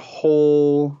there's a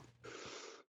whole,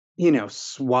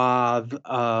 swath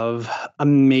of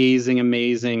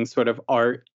amazing sort of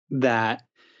art that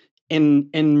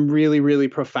in really, really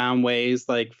profound ways,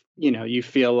 like, you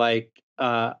feel like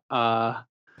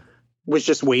was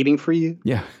just waiting for you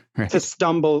Yeah, to right.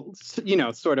 stumble,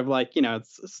 sort of like,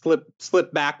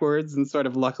 slip backwards and sort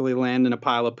of luckily land in a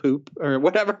pile of poop or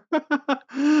whatever.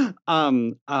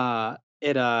 Yeah,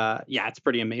 it's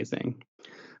pretty amazing.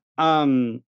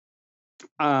 And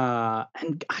I'm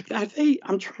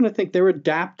trying to think, they were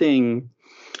adapting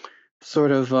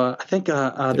sort of, I think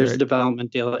there's a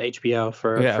development deal at HBO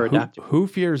for adapting. Who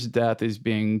Fears Death is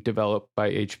being developed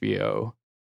by HBO.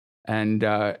 And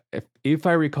if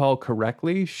I recall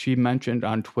correctly, she mentioned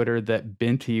on Twitter that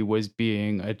Binti was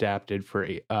being adapted for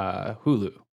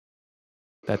Hulu.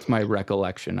 That's my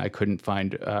recollection. I couldn't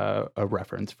find a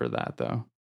reference for that, though.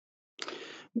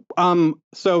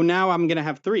 So now I'm gonna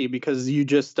have three because you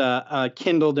just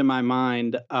kindled in my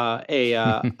mind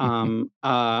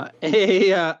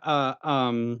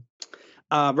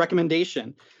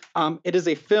recommendation. It is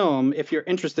a film, if you're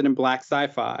interested in black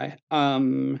sci-fi.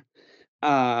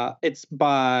 It's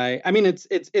by, I mean,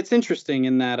 it's interesting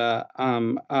in that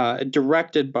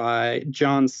directed by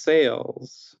John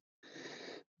Sayles,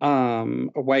 a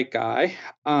white guy.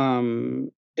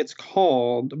 It's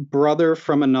called Brother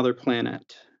from Another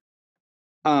Planet.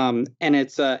 And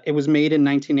it was made in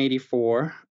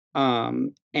 1984.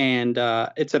 And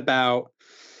it's about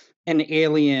an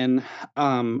alien,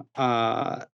 an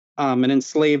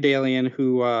enslaved alien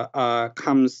who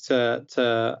comes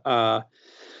to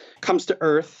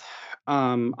Earth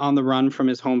on the run from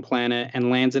his home planet and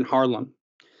lands in Harlem.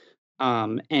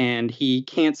 And he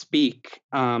can't speak,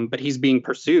 but he's being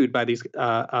pursued by these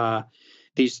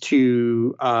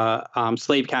two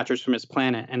slave catchers from his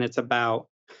planet, and it's about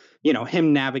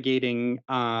him navigating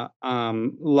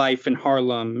life in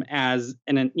Harlem as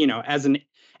an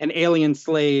alien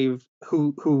slave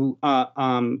who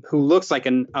looks like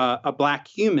a black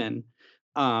human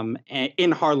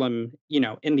in Harlem,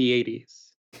 in the 80s.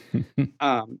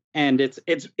 And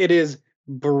it is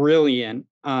brilliant.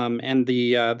 And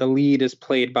the lead is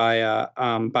played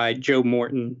by Joe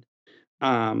Morton,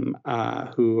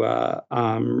 who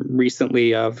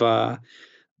recently of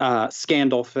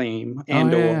Scandal fame,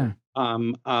 and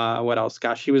what else?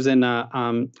 Gosh, he was in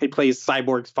he plays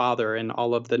Cyborg's father in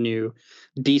all of the new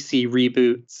DC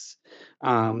reboots,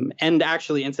 and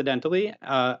actually, incidentally,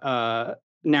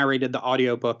 narrated the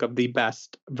audiobook of the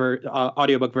best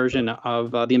audiobook version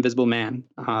of The Invisible Man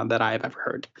that I have ever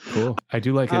heard. Cool. I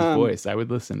do like his voice. I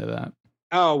would listen to that.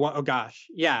 Oh, well, oh gosh.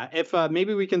 Yeah. If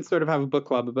maybe we can sort of have a book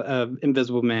club of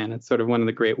Invisible Man. It's sort of one of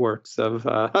the great works of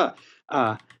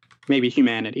maybe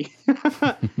humanity.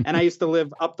 And I used to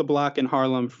live up the block in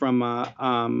Harlem from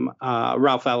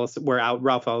Ralph Ellison, where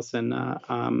Ralph Ellison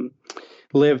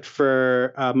lived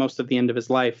for most of the end of his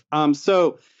life.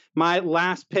 So my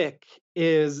last pick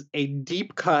is a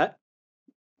deep cut.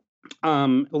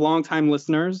 Longtime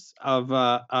listeners of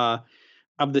the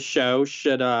show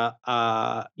should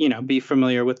be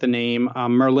familiar with the name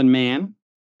Merlin Mann,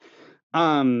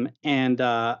 and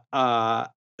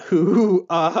who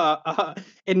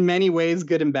in many ways,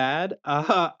 good and bad,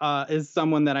 is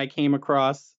someone that I came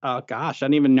across. Gosh, I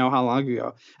don't even know how long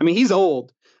ago. I mean, he's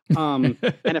old. And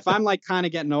if I'm like kind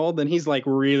of getting old, then he's like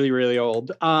really, really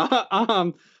old.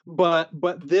 But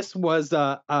this was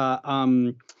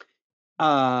I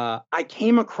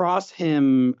came across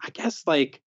him, I guess,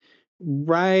 like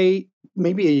right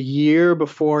maybe a year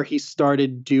before he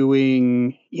started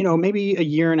doing, maybe a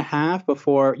year and a half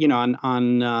before,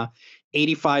 on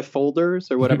 85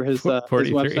 folders or whatever his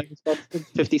website is called,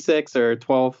 56 or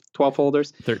 12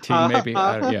 folders, 13 maybe.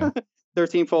 Yeah.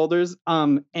 13 folders.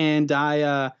 And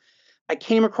I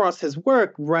came across his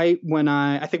work right when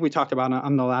I think we talked about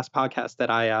on the last podcast that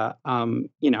I kind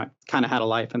of had a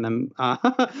life and then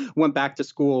went back to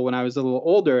school when I was a little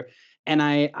older. And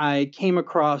I came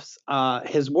across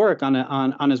his work on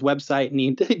his website, and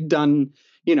he'd done,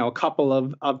 a couple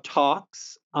of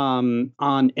talks on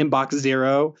Inbox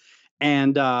Zero.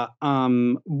 And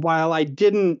while I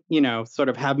didn't, sort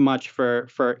of have much for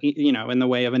in the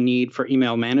way of a need for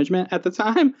email management at the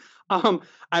time,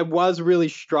 I was really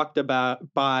struck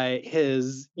by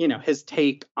his, his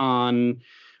take on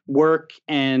work.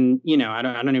 And, I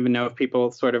don't even know if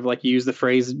people sort of like use the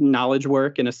phrase knowledge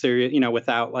work in a serious,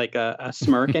 without like a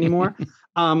smirk anymore.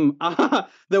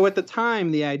 Though at the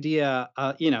time the idea,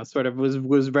 sort of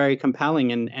was very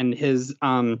compelling, and his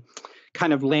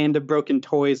kind of land of broken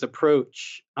toys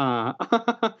approach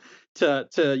to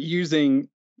using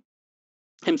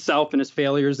himself and his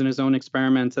failures and his own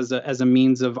experiments as a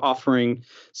means of offering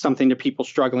something to people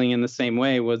struggling in the same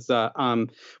way was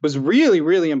really,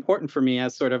 really important for me,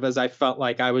 as I felt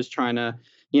like I was trying to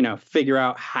figure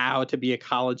out how to be a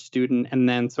college student, and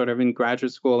then sort of in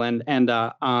graduate school, and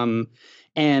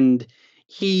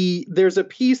there's a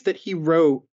piece that he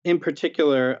wrote in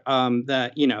particular,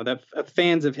 that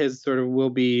fans of his sort of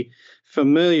will be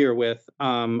familiar with.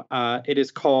 It is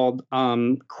called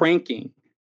Cranking.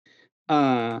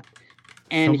 And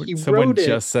someone wrote it.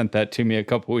 Just sent that to me a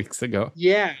couple weeks ago.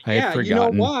 Yeah, I had forgotten. You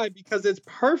know why? Because it's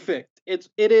perfect. It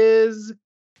is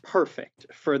perfect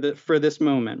for this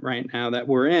moment right now that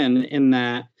we're in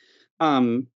that.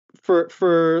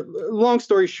 For long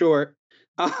story short,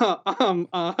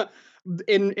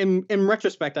 in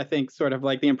retrospect, I think sort of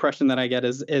like the impression that I get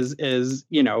is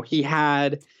he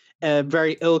had a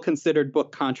very ill-considered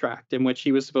book contract in which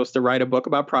he was supposed to write a book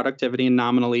about productivity, and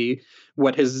nominally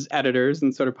what his editors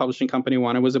and sort of publishing company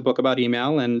wanted was a book about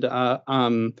email. And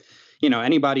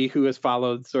anybody who has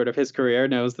followed sort of his career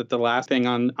knows that the last thing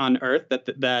on earth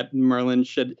that Merlin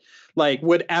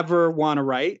would ever want to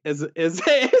write is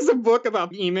a book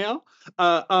about email.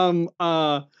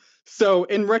 So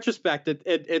in retrospect,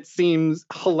 it seems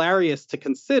hilarious to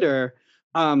consider.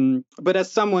 But as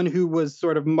someone who was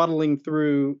sort of muddling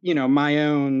through, my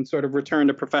own sort of return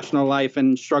to professional life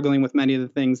and struggling with many of the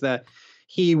things that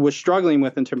he was struggling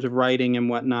with in terms of writing and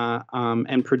whatnot,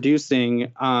 and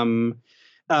producing,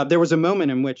 there was a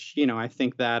moment in which, I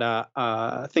think that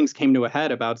things came to a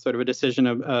head about sort of a decision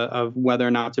of whether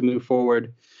or not to move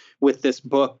forward with this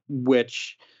book,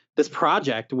 this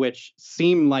project, which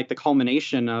seemed like the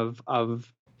culmination of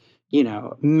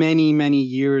many, many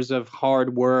years of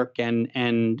hard work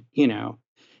and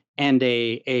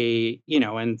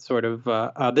sort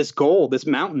of this goal, this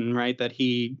mountain, right, that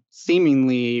he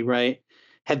seemingly, right,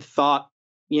 had thought,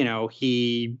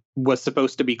 he was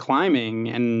supposed to be climbing,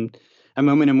 and a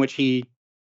moment in which he,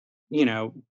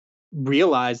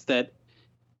 realized that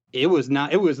it was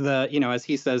not. It was the, as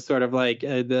he says, sort of like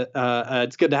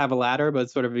it's good to have a ladder, but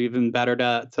it's sort of even better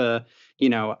to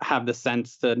have the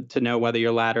sense to know whether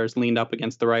your ladder is leaned up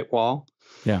against the right wall.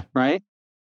 Yeah. Right.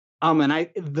 And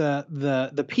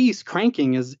the piece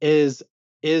Cranking is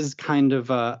kind of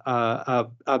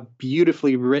a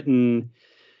beautifully written,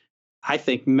 I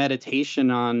think,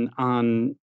 meditation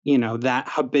on that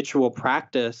habitual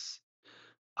practice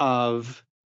of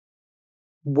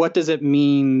what does it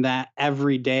mean that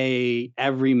every day,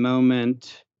 every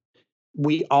moment,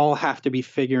 we all have to be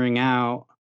figuring out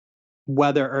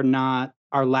whether or not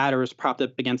our ladder is propped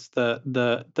up against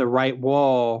the right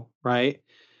wall, right?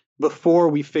 Before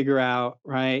we figure out,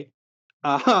 right,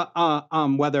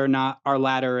 whether or not our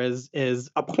ladder is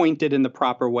appointed in the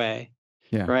proper way,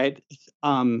 right?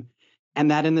 And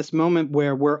that in this moment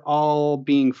where we're all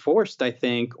being forced, I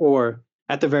think, or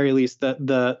at the very least,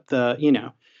 the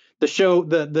show,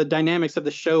 the dynamics of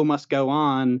the show must go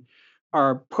on,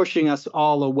 are pushing us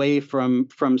all away from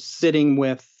sitting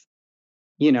with,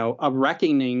 a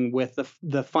reckoning with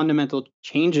the fundamental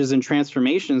changes and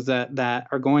transformations that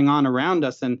are going on around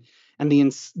us, and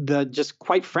the just,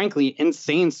 quite frankly,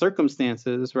 insane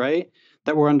circumstances, right,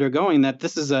 that we're undergoing. That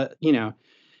this is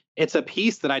it's a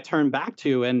piece that I turn back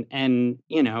to, and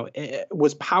it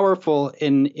was powerful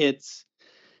in its,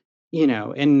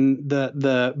 in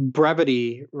the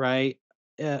brevity, right,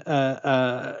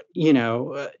 in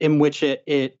which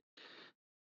it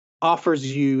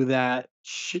offers you that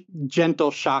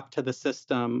gentle shock to the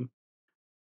system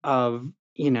of,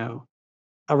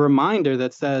 a reminder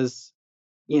that says,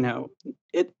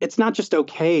 it's not just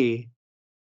okay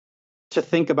to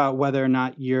think about whether or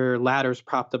not your ladder's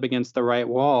propped up against the right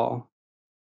wall,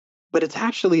 but it's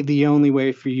actually the only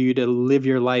way for you to live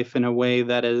your life in a way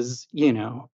that is, is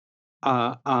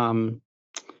going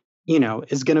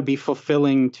to be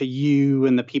fulfilling to you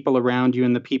and the people around you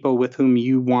and the people with whom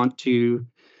you want to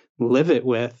live it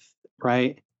with,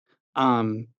 right?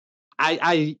 It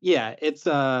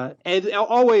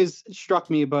always struck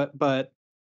me, but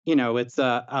it's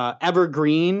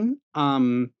evergreen,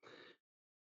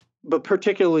 but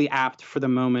particularly apt for the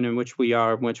moment in which we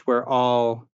are, in which we're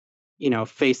all,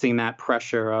 facing that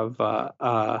pressure of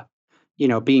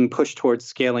being pushed towards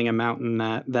scaling a mountain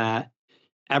that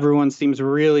everyone seems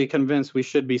really convinced we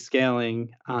should be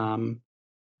scaling, and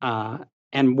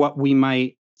what we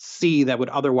might see that would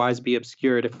otherwise be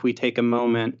obscured if we take a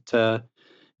moment to,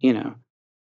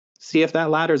 see if that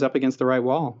ladder's up against the right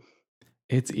wall.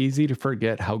 It's easy to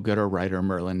forget how good a writer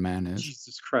Merlin Mann is.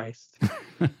 Jesus Christ.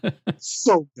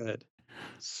 So good.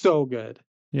 So good.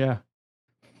 Yeah.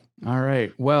 All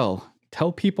right. Well,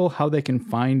 tell people how they can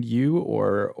find you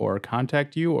or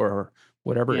contact you or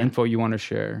whatever info you want to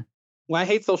share. Well, I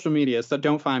hate social media, so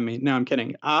don't find me. No, I'm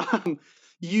kidding.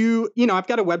 You know, I've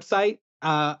got a website,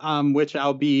 which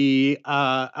I'll be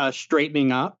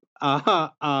straightening up.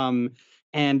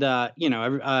 You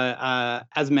know,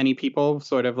 as many people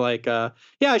sort of like,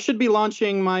 I should be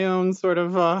launching my own sort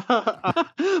of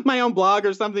my own blog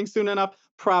or something soon enough.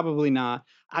 Probably not.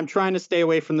 I'm trying to stay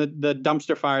away from the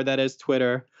dumpster fire that is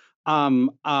Twitter.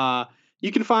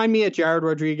 You can find me at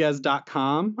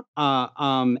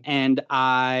jaredrodriguez.com. And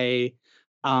I,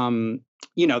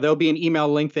 you know, there'll be an email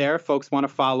link there if folks want to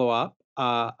follow up.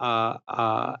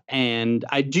 And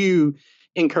I do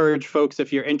encourage folks,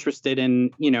 if you're interested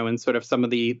in, you know, in sort of some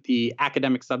of the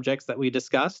academic subjects that we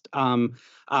discussed,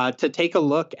 to take a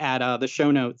look at the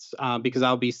show notes, because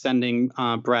I'll be sending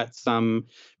Brett some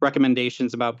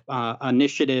recommendations about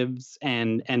initiatives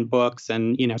and books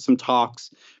and, you know, some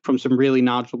talks from some really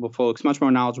knowledgeable folks, much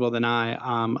more knowledgeable than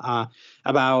I,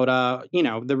 about, you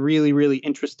know, the really, really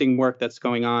interesting work that's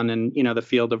going on in, you know, the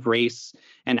field of race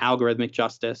and algorithmic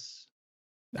justice.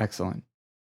 Excellent.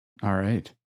 All right.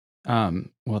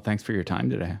 Well, thanks for your time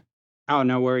today. Oh,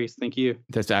 no worries. Thank you.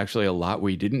 There's actually a lot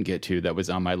we didn't get to that was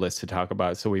on my list to talk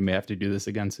about, so we may have to do this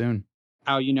again soon.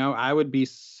 Oh, you know, I would be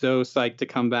so psyched to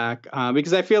come back,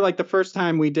 because I feel like the first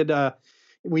time we did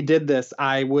this,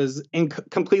 I was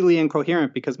completely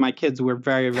incoherent because my kids were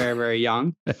very, very, very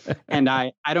young, and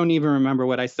I don't even remember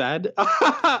what I said.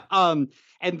 And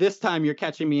this time you're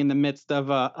catching me in the midst of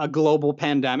a global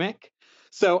pandemic.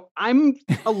 So I'm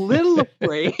a little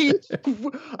afraid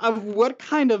of what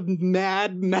kind of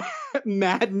Mad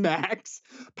Max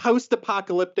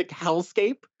post-apocalyptic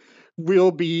hellscape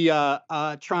we'll be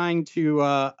trying to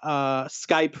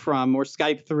Skype from or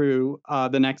Skype through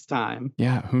the next time.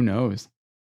 Yeah, who knows?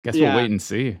 Guess we'll wait and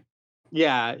see.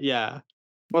 Yeah.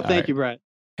 Well, thank you, Brett.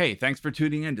 Hey, thanks for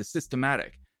tuning in to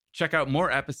Systematic. Check out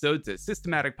more episodes at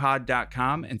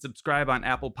systematicpod.com and subscribe on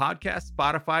Apple Podcasts,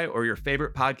 Spotify, or your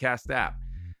favorite podcast app.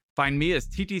 Find me as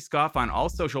TT Scoff on all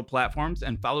social platforms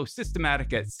and follow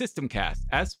Systematic at Systemcast,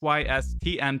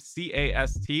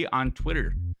 SYSTMCAST on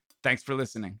Twitter. Thanks for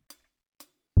listening.